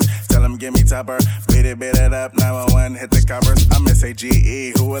boppers. Tell them give me topper, beat it up, 911, hit the coppers. I'm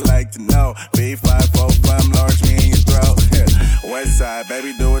S-A-G-E, who would like to know? B545, large me in your throat. West side,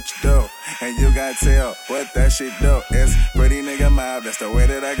 baby, do what you do. And you got tell what that shit do. It's pretty nigga mob, that's the way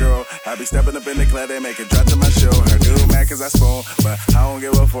that I grow. I be stepping up in the club, they make it drop to my shoe. Her dude mad cause I spoon, but I don't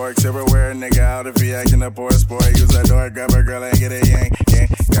give a fork. Silverware, nigga out if he acting up or a sport. Use that door, grab her girl and get a yank, yeah.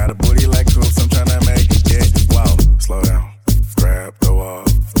 Got a booty like coops, I'm tryna make it, wow. Slow down, grab the wall,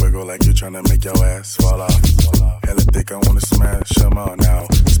 wiggle like you tryna make your ass fall off. Hella thick, I wanna smash them all now.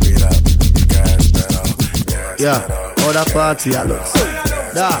 Speed up, gas pedal, gas pedal. How the party I look so.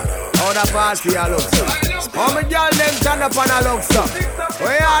 How the party I look so. How me girl them stand up and I look so.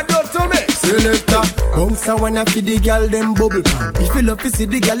 What you do to me? Selector, bounce when I feed the girl them bubble pan. If you love to see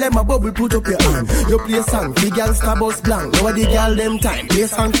the girl them a bubble, put up your hand. You play song, the girl star bus blank. Now the girl them time, play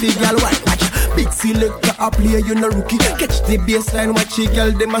song, the girl white. Watch big selector a play, you no rookie. Catch the baseline, watch the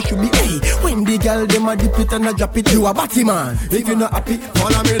girl them a should be. Hey, when the girl them a dip it and a drop it, you a batty man. If you not happy,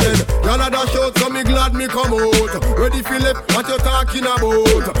 follow me then. Y'all a dash out, so me glad me come out. Ready for left, what you talking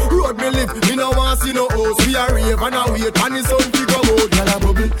about? Road me live, me no want see no house. We a rave and a wait, and the sun fi come out. Gyal a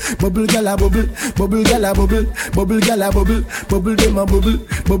bubble, bubble gyal a bubble, bubble gyal a bubble, bubble gyal a bubble, bubble dem a bubble,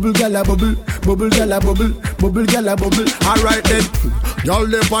 bubble gyal a bubble, bubble gyal a bubble, bubble gyal a bubble. Alright then, y'all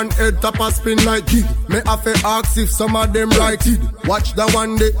live on head top a spin like kid. Me have to ask if some of them right it. Watch the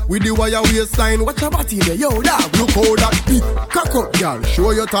one day with the wire waistline. Watch your body there, yo dog. Look how that big cock up, y'all.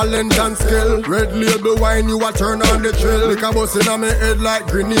 Show your talent and skill. Red label wine, you a turn on the trail. Like a bus inna me head like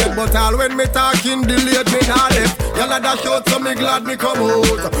grenade, but all when me talking delayed, me nah left. Y'all a dash out, so me glad me come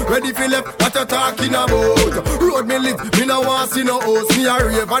out. Ready for left, what you talking about? Road me live, me no want see no house. Me a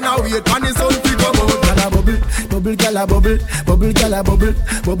rave and a wait, and the sun fi come out. Gyal a bubble, bubble gyal a bubble, bubble gyal a bubble,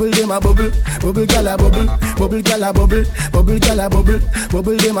 bubble dem a bubble, bubble gyal a bubble, bubble gyal a bubble, bubble gyal a bubble,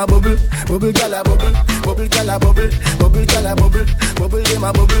 bubble dem a bubble, bubble gyal a bubble, bubble gyal a bubble, bubble gyal a bubble, bubble dem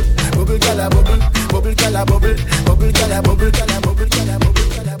a bubble, bubble gyal a bubble, bubble gyal a bubble, bubble gyal a bubble, gyal a bubble, gyal a bubble,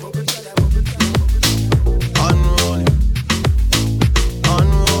 gyal a bubble, gyal a bubble. Unrolling,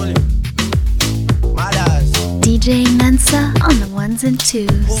 unrolling, matters. DJ Mensa on the ones and twos.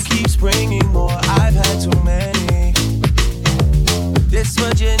 Who keeps bringing more? I've had too many. This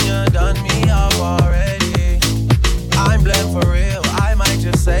Virginia done me up already. I'm blessed for real, I might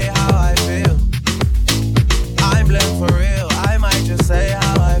just say how I feel. I'm blessed for real, I might just say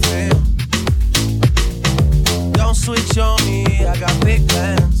how I feel. Don't switch on me, I got big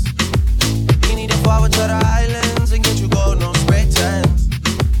plans. We need to forward to the islands and get you gold, no spray tents.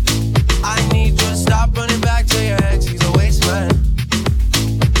 I need you to stop running back to your ex, he's a waste man.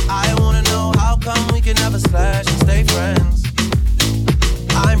 I wanna know how come we can never slash and stay friends.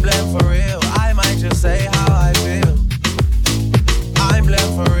 I'm blessed for real, I might just say how I feel. I'm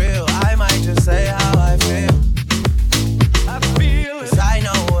blessed for real, I might just say how I feel. I feel it. 'Cause I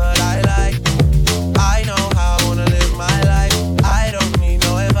know what I like, I know how I wanna live my life. I don't need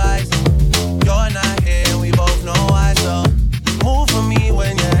no advice, you're not here and we both know why. So move for me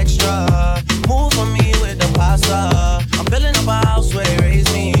when you're extra, move for me with the pasta. I'm building up a house where they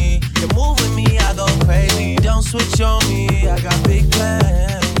raise me. You move with me, I go crazy. Don't switch on me, I got big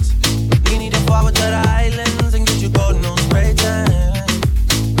plans. We need to forward to the islands and get you gold, no spray tan.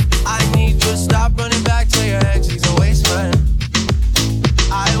 I need you to stop running back to your ex, he's a waste man.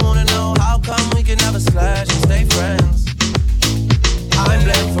 I wanna know how come we can never slash and stay friends. I'm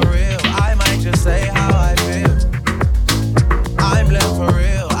blessed for real, I might just say how I feel. I'm blessed for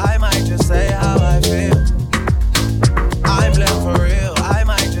real, I might just say how I feel. I'm blessed for real, I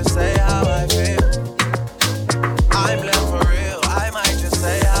might just say how I feel. I'm blessed for real, I might just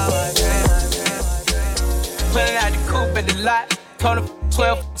say how I feel. Pulling out the coupe at the lot, told him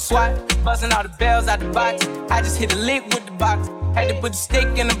 12 swat, busting all the bells out the box. I just hit a lick with the box, had to put the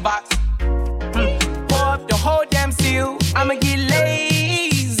stick in the box. Pour up the whole damn seal, I'ma get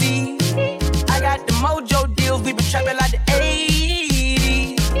lazy. I got the mojo deals, we been trapping like the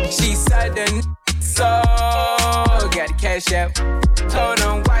 80s. She said the so got the cash out, told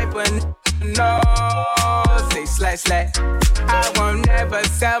him wipe a no, say slash. I won't never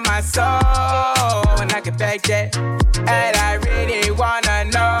sell my soul, and I can back that. And I really wanna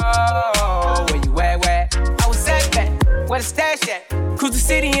know where you at, where I was at back, where the stash at. Cruise the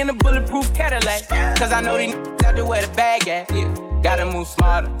city in a bulletproof Cadillac, cause I know these out there where the bag at. Yeah. Gotta move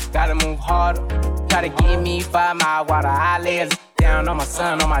smarter, gotta move harder. Gotta give me 5 mile water, I lay down on my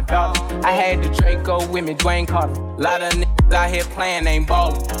son, on my daughter. I had the Draco with me, Dwayne Carter. Lot of niggas out here playing, ain't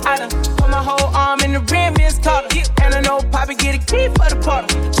ballin'. I done put my whole arm in the rim, Vince Carter. And I know Poppy get a key for the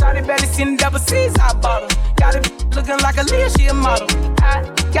party. Shawty barely seen the double C's, I bought her. Got it looking like a Leah, she a model. I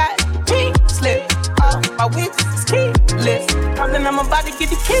got pink slip, my whip is keyless. Then I'm about to get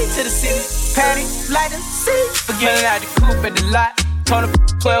the key to the city. Patty, light and see. Forgetting out the coupe at the lot. Told her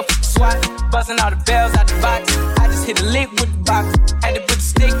 12 swat, busting all the bells out the box. I just hit a lick with the box. Had to put the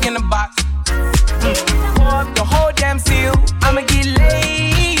stick in the box. Pour up the whole damn seal. I'ma get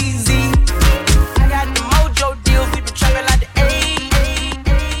lazy. I got the mojo deals. We been trapping like the A.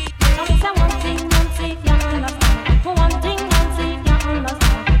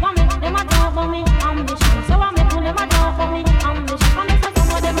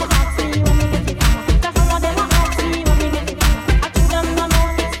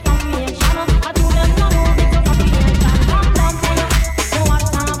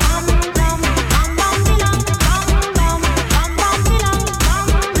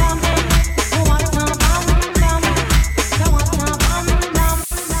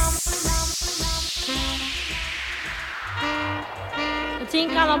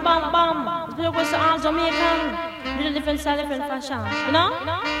 Different fashion, you know?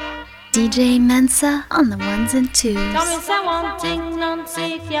 DJ Mensa on the ones and twos. Tell me say one thing,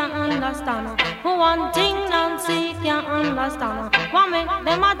 Nancy, can't understand. One thing, Nancy, can't understand. What make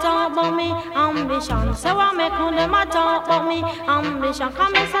them a talk about me ambition? Say what make them a talk about me ambition?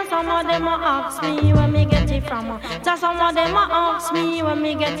 Come and say some of them a ask me where me get it from. Tell some of them a ask me where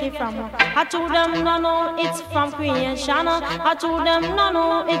me get it from. I told them no, it's from creation. I told them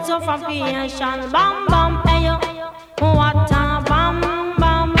no, it's from creation. Bam bam, hey yo. What a bam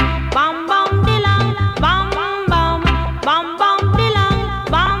bam, bam bam dilang, bam bam, bam bam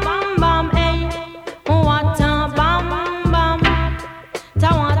dilang, bam bam, hey. What a bam bam, ta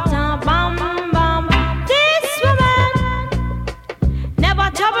what a bam bam. This woman never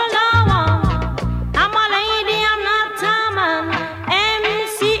trouble no one. I'm a lady, I'm not a man.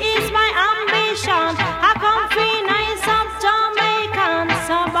 MC is my ambition. I come free nice of Jamaican,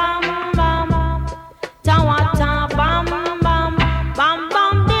 so bam bam, ta what a bam bam, bam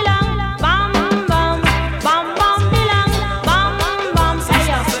bam dilang, bam bam, bam bam dilang, bam bam. Say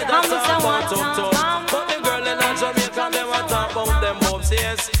ya, I'm so what bam. But the girl in Jamaica, them a talk about them bobs,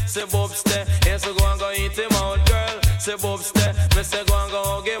 yes. Say bobs there, yes, go and go eat him out, girl. Say bobs there, me say go and go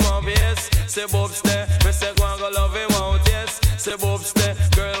hug him up, yes. Say bobs there, me say go and go love him out, yes. Say bobs there,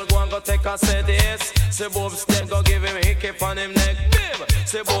 girl go and go take a set, yes. Say bobs there, go give him a hiccup on him neck, babe.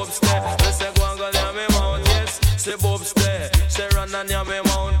 Say bobs there, me say go and go yam him out, yes. Say bobs there, say run and yam him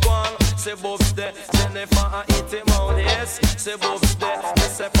out, go on. Say bobs there, Jennifer a eat him out, yes. Say bobs there, me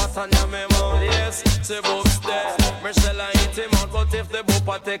say pat and yam him out, yes. Say bobs there, Michelle a eat him out, but if the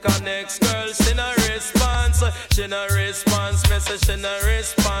boop a take a next girl, she no response, she no response. Me say she no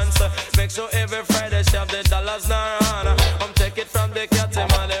response. Make sure every Friday she have the dollars in her hand. Take it from the cat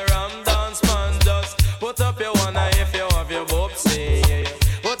and the ram dance man. Just put up your one if you have your boopsie.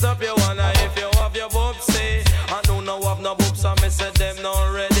 Put up your one if you have your boopsie. I don't know have no boobs, so me say them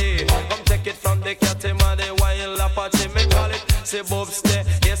not ready. Come take it from the cat and the wild Apache. Me call it say boobs there,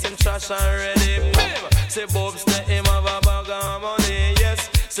 yes him trash and ready. Say boobs there, him have a bag of money. Yes,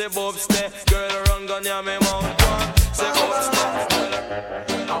 say boobs there, girl run gun ya me mount one. Say boobs there,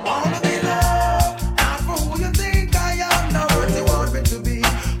 I wanna be loved, not for who you think I am, not what you want me to be.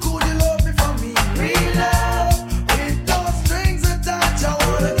 Could you love me for me? Real love, with those strings attached. I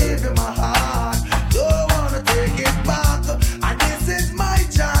wanna give you my heart, don't wanna take it back. And this is my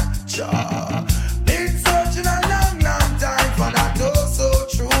chat. Been searching a long, long time for that oh so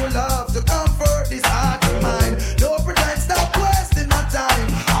true love to comfort this heart of mine. No pretend, stop wasting my time.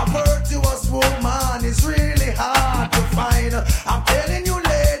 A virtuous woman is really hard to find. I'm telling you,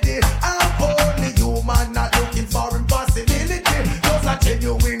 lady, I'm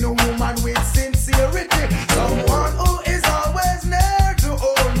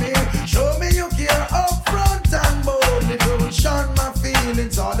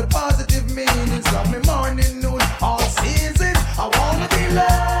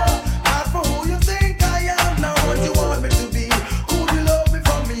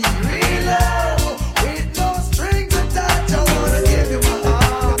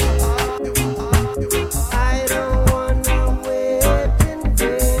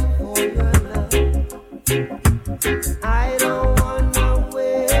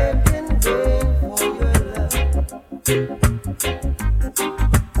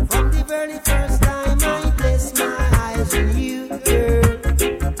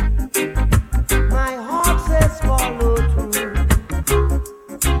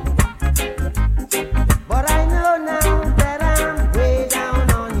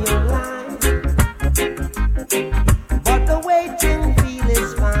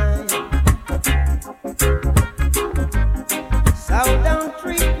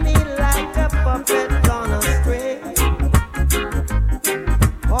treat me like a puppet on a string.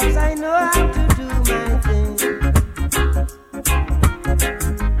 'Cause I know how to do my thing.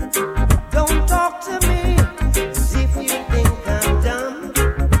 Don't talk to me as if you think I'm dumb.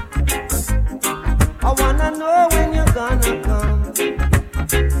 I wanna know when you're gonna come.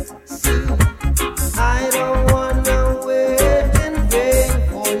 See, I don't wanna wait in vain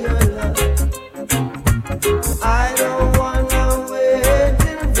for your love. I don't wanna wait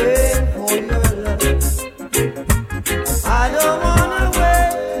in vain for your love. I don't wanna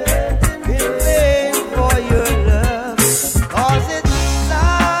wait in vain for your love. 'Cause it's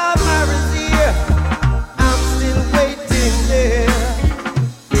summer is here, I'm still waiting there.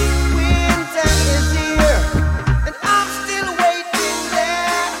 Winter is here, and I'm still waiting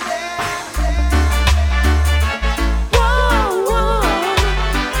there. Whoa, whoa.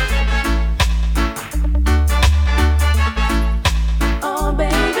 Oh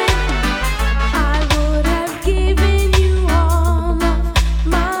baby, I would have given you all of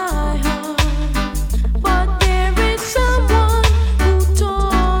my heart, but there is someone who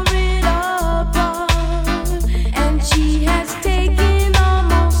tore it apart, and she has taken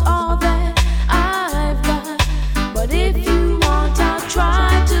almost all that I've got. But if you want, I'll try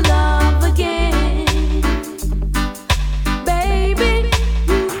to love again. Baby,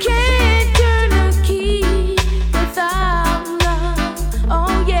 you can't turn a key without love.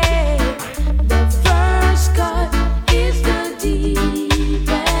 Oh yeah, the first cut is the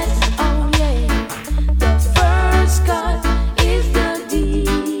deepest. Oh yeah, the first cut is the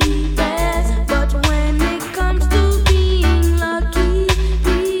deepest. But when it comes to being lucky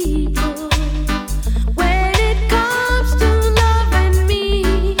people, when it comes to loving me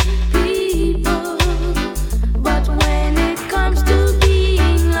people, but when it comes to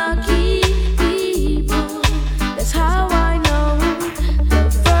being lucky people, that's how I know the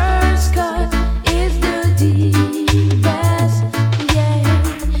first cut is the deepest. Yeah,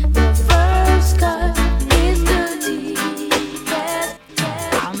 the first cut is the deepest.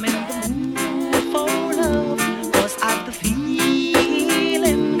 I'm in the mood for love, 'cause I've the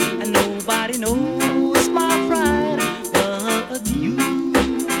feeling, and nobody knows my pride but you.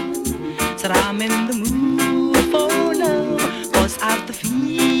 Said I'm in the mood for love, 'cause I've the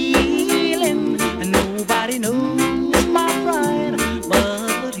feeling, and nobody knows my pride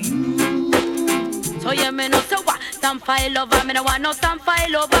but you. So yeah, me no say what? Some file over, me no want no some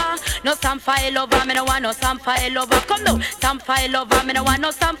file over. No some file over, me no want no some file over. Come now, some file over, me no want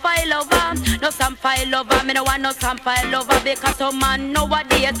no some file over. No some file over, me no want no some file over. Because some man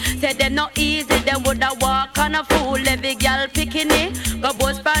nowadays say them no easy, them woulda walk on a fool. Every girl picking it, go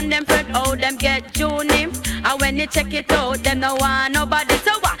both span them friend, oh them get Juni. And when you check it out, them no want nobody.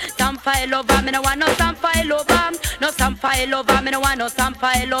 So what? Some file over, me no want no some file over. No some file over, me no want no some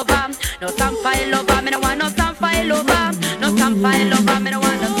file over. No some file over, me no want no some file over. No some file over, me no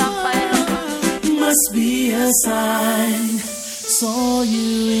want no some file over. Must be a sign. Saw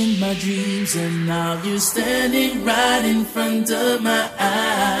you in my dreams, and now you're standing right in front of my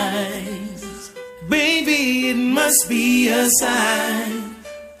eyes. Baby, it must be a sign.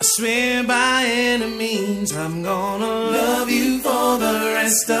 I swear by any means I'm gonna love you for the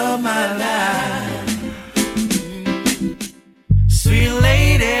rest of my life. Sweet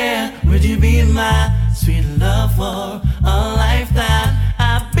lady, would you be my sweet love for a lifetime?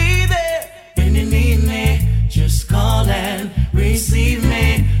 I'll be there when you need me. Just call and receive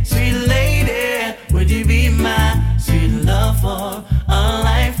me. Sweet lady, would you be my sweet love for a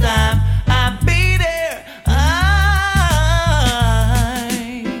lifetime? I'll be there.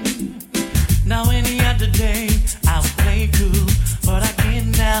 Now any other day I would play cool, but I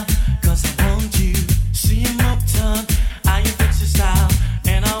can't now, 'cause I want you. See him uptown, I you fix your style,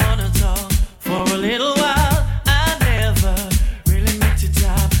 and I wanna talk for a little while. I never really met your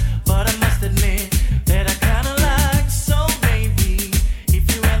type, but I must admit that I kinda like. So maybe if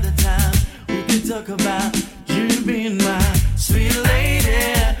you had the time, we could talk about you being my sweet lady.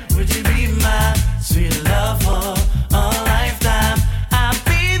 Would you be my sweet love for a lifetime? I'll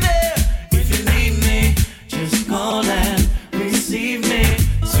be there if you need me. Just call and receive me.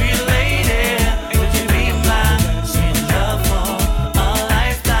 Sweet lady, would you be my sweet love for a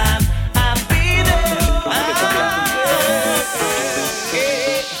lifetime? I'll be there.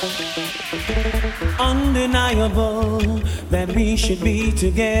 Undeniable that we should be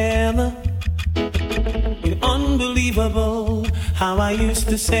together. It's unbelievable how I used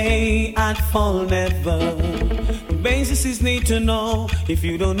to say I'd fall never. The basis is need to know if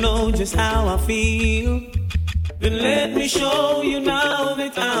you don't know just how I feel. Then let me show you now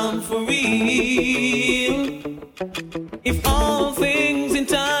that I'm for real. If all things in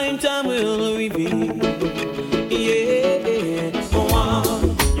time, time will reveal. Yeah,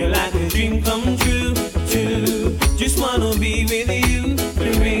 oh, you're like a dream come true, true. Just wanna be with you,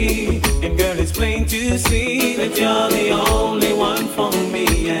 with me. And girl, it's plain to see that you're the only one for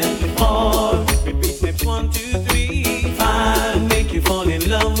me. And 4, repeat steps 1, 2, 3, 5, make you fall in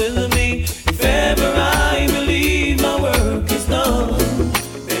love with me. If ever I believe my work is done,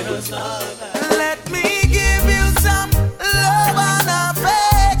 then I'll start. Let me give you some love and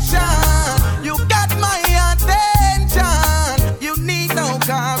affection. You got my attention. You need no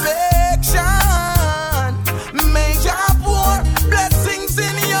correction. Major pour blessings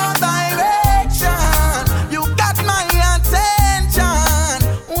in your direction. You got my attention.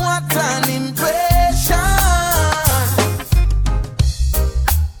 What an impression.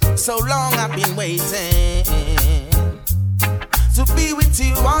 So long I've been waiting to be with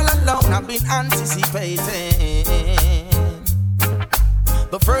you all alone. I've been anticipating.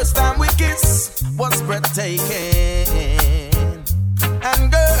 The first time we kissed was breathtaking.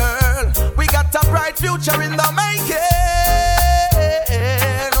 And girl, we got a bright future in the making.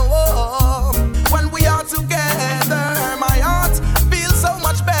 Oh, when we are together, my heart feels so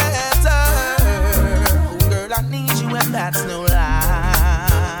much better. Oh, girl, I need you and that's no lie.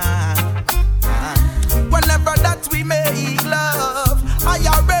 Whenever that we make love, I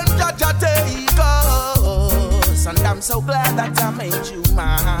arrange that you take us. And I'm so glad that I made you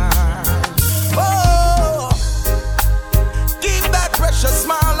mine. Oh, keep that precious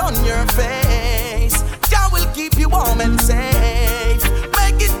smile on your face. Jah will keep you warm and safe.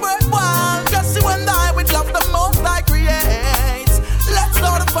 Make it worthwhile, just you and I with love the most I create. Let's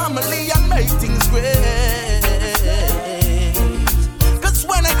start a family and make things great. Cause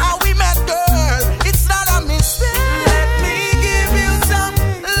when and how we met, girl, it's not a mistake. Let me give you some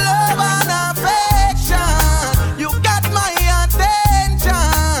love and affection. You got my attention.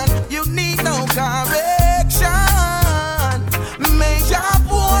 You need no correction. Major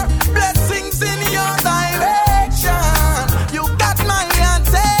pour blessings in your direction. You got my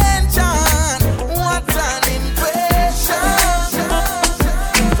attention. What an impression.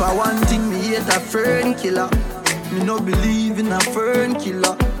 For one thing, me hate a fern killer. Me no believe in a fern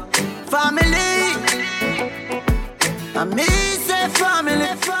killer. Family, I me say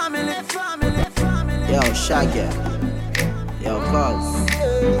family, family, family, family. Yo, Shaggy, yo, Cuz,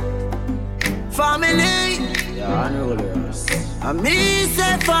 family, yo, Unrollers. I me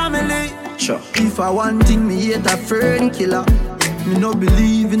say family. Sure. If I one thing, me hate a fern killer. Me no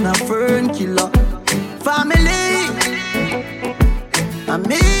believe in a fern killer. Family, I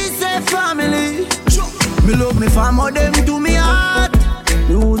me say family. Me love me family, them to me heart.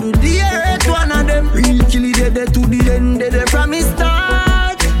 Me would do the earth one of them. Real kill it dead to the end, dead from me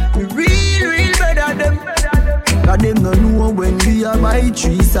start. Me real better them. Cause them no know when we a buy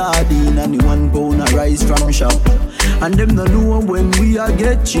 3 sardine and the 1 pound a rice from shop. And them no know when we a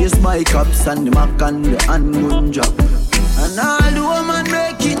get chased by cops and the mac and the handgun drop. And all the woman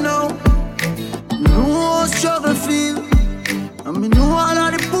make it now. Me know how struggle feel. And me know all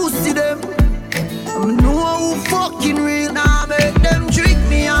of the pussy them. And me know who fucking real. Now make them trick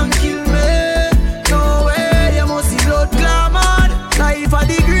me and kill me. No way, you must see blood clamor. Life are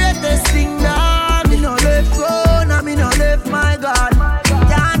the greatest thing that me no left go, now me no left my God.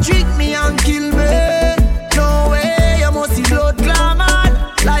 Can't trick me and kill me. No way, you must see blood clamor.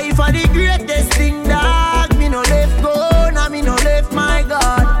 Life are the greatest thing that me no left go, now me no left my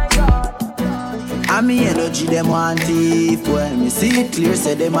God. And me energy them want thief. When me see it clear,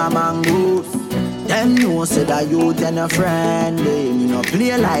 say them a mangoes. Them know say that you and a friend. They me no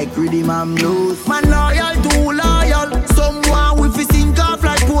play like rhythm and blues. Man loyal, too loyal. Someone with his sink off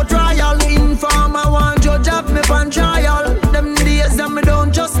like Port Royal. Informer want judge up me pan trial. Them days that me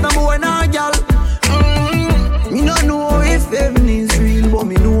don't trust no boy nor girl. Me no know if heaven is real, but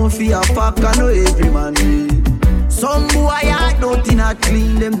me know for a fact I know every man real. Some boy I don't think I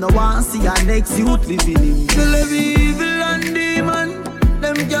clean. Them no want see a next youth living in. They live evil and demon.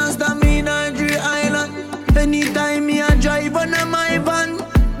 Them can't stop me in Nigeria Island. Anytime me a drive on my van,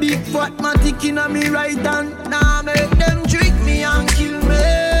 big fat matic in a me right hand. Now make them trick me and kill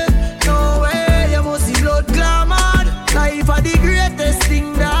me. No way, you must see blood clamor. Life are the greatest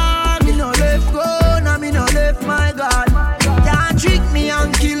thing that me no left go, now me no left my God. Can't trick me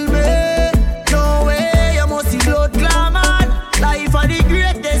and kill me. No way, you must see blood clamor. Life are the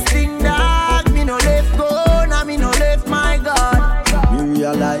greatest thing that me no left go, now me no left my God.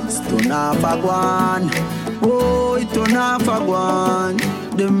 Realize turn off a guan. Oh, it turn off a guan.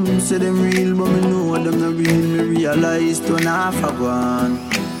 Them say them real, but me know them not real. Me realize turn off a guan.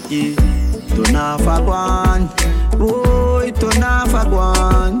 Yeah, turn off a guan. Oh, me turn off a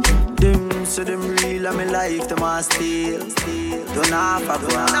one. Them say them real and me life them a steal. Turn off a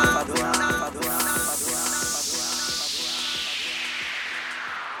one.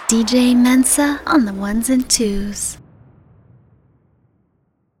 DJ Mensa on the ones and twos.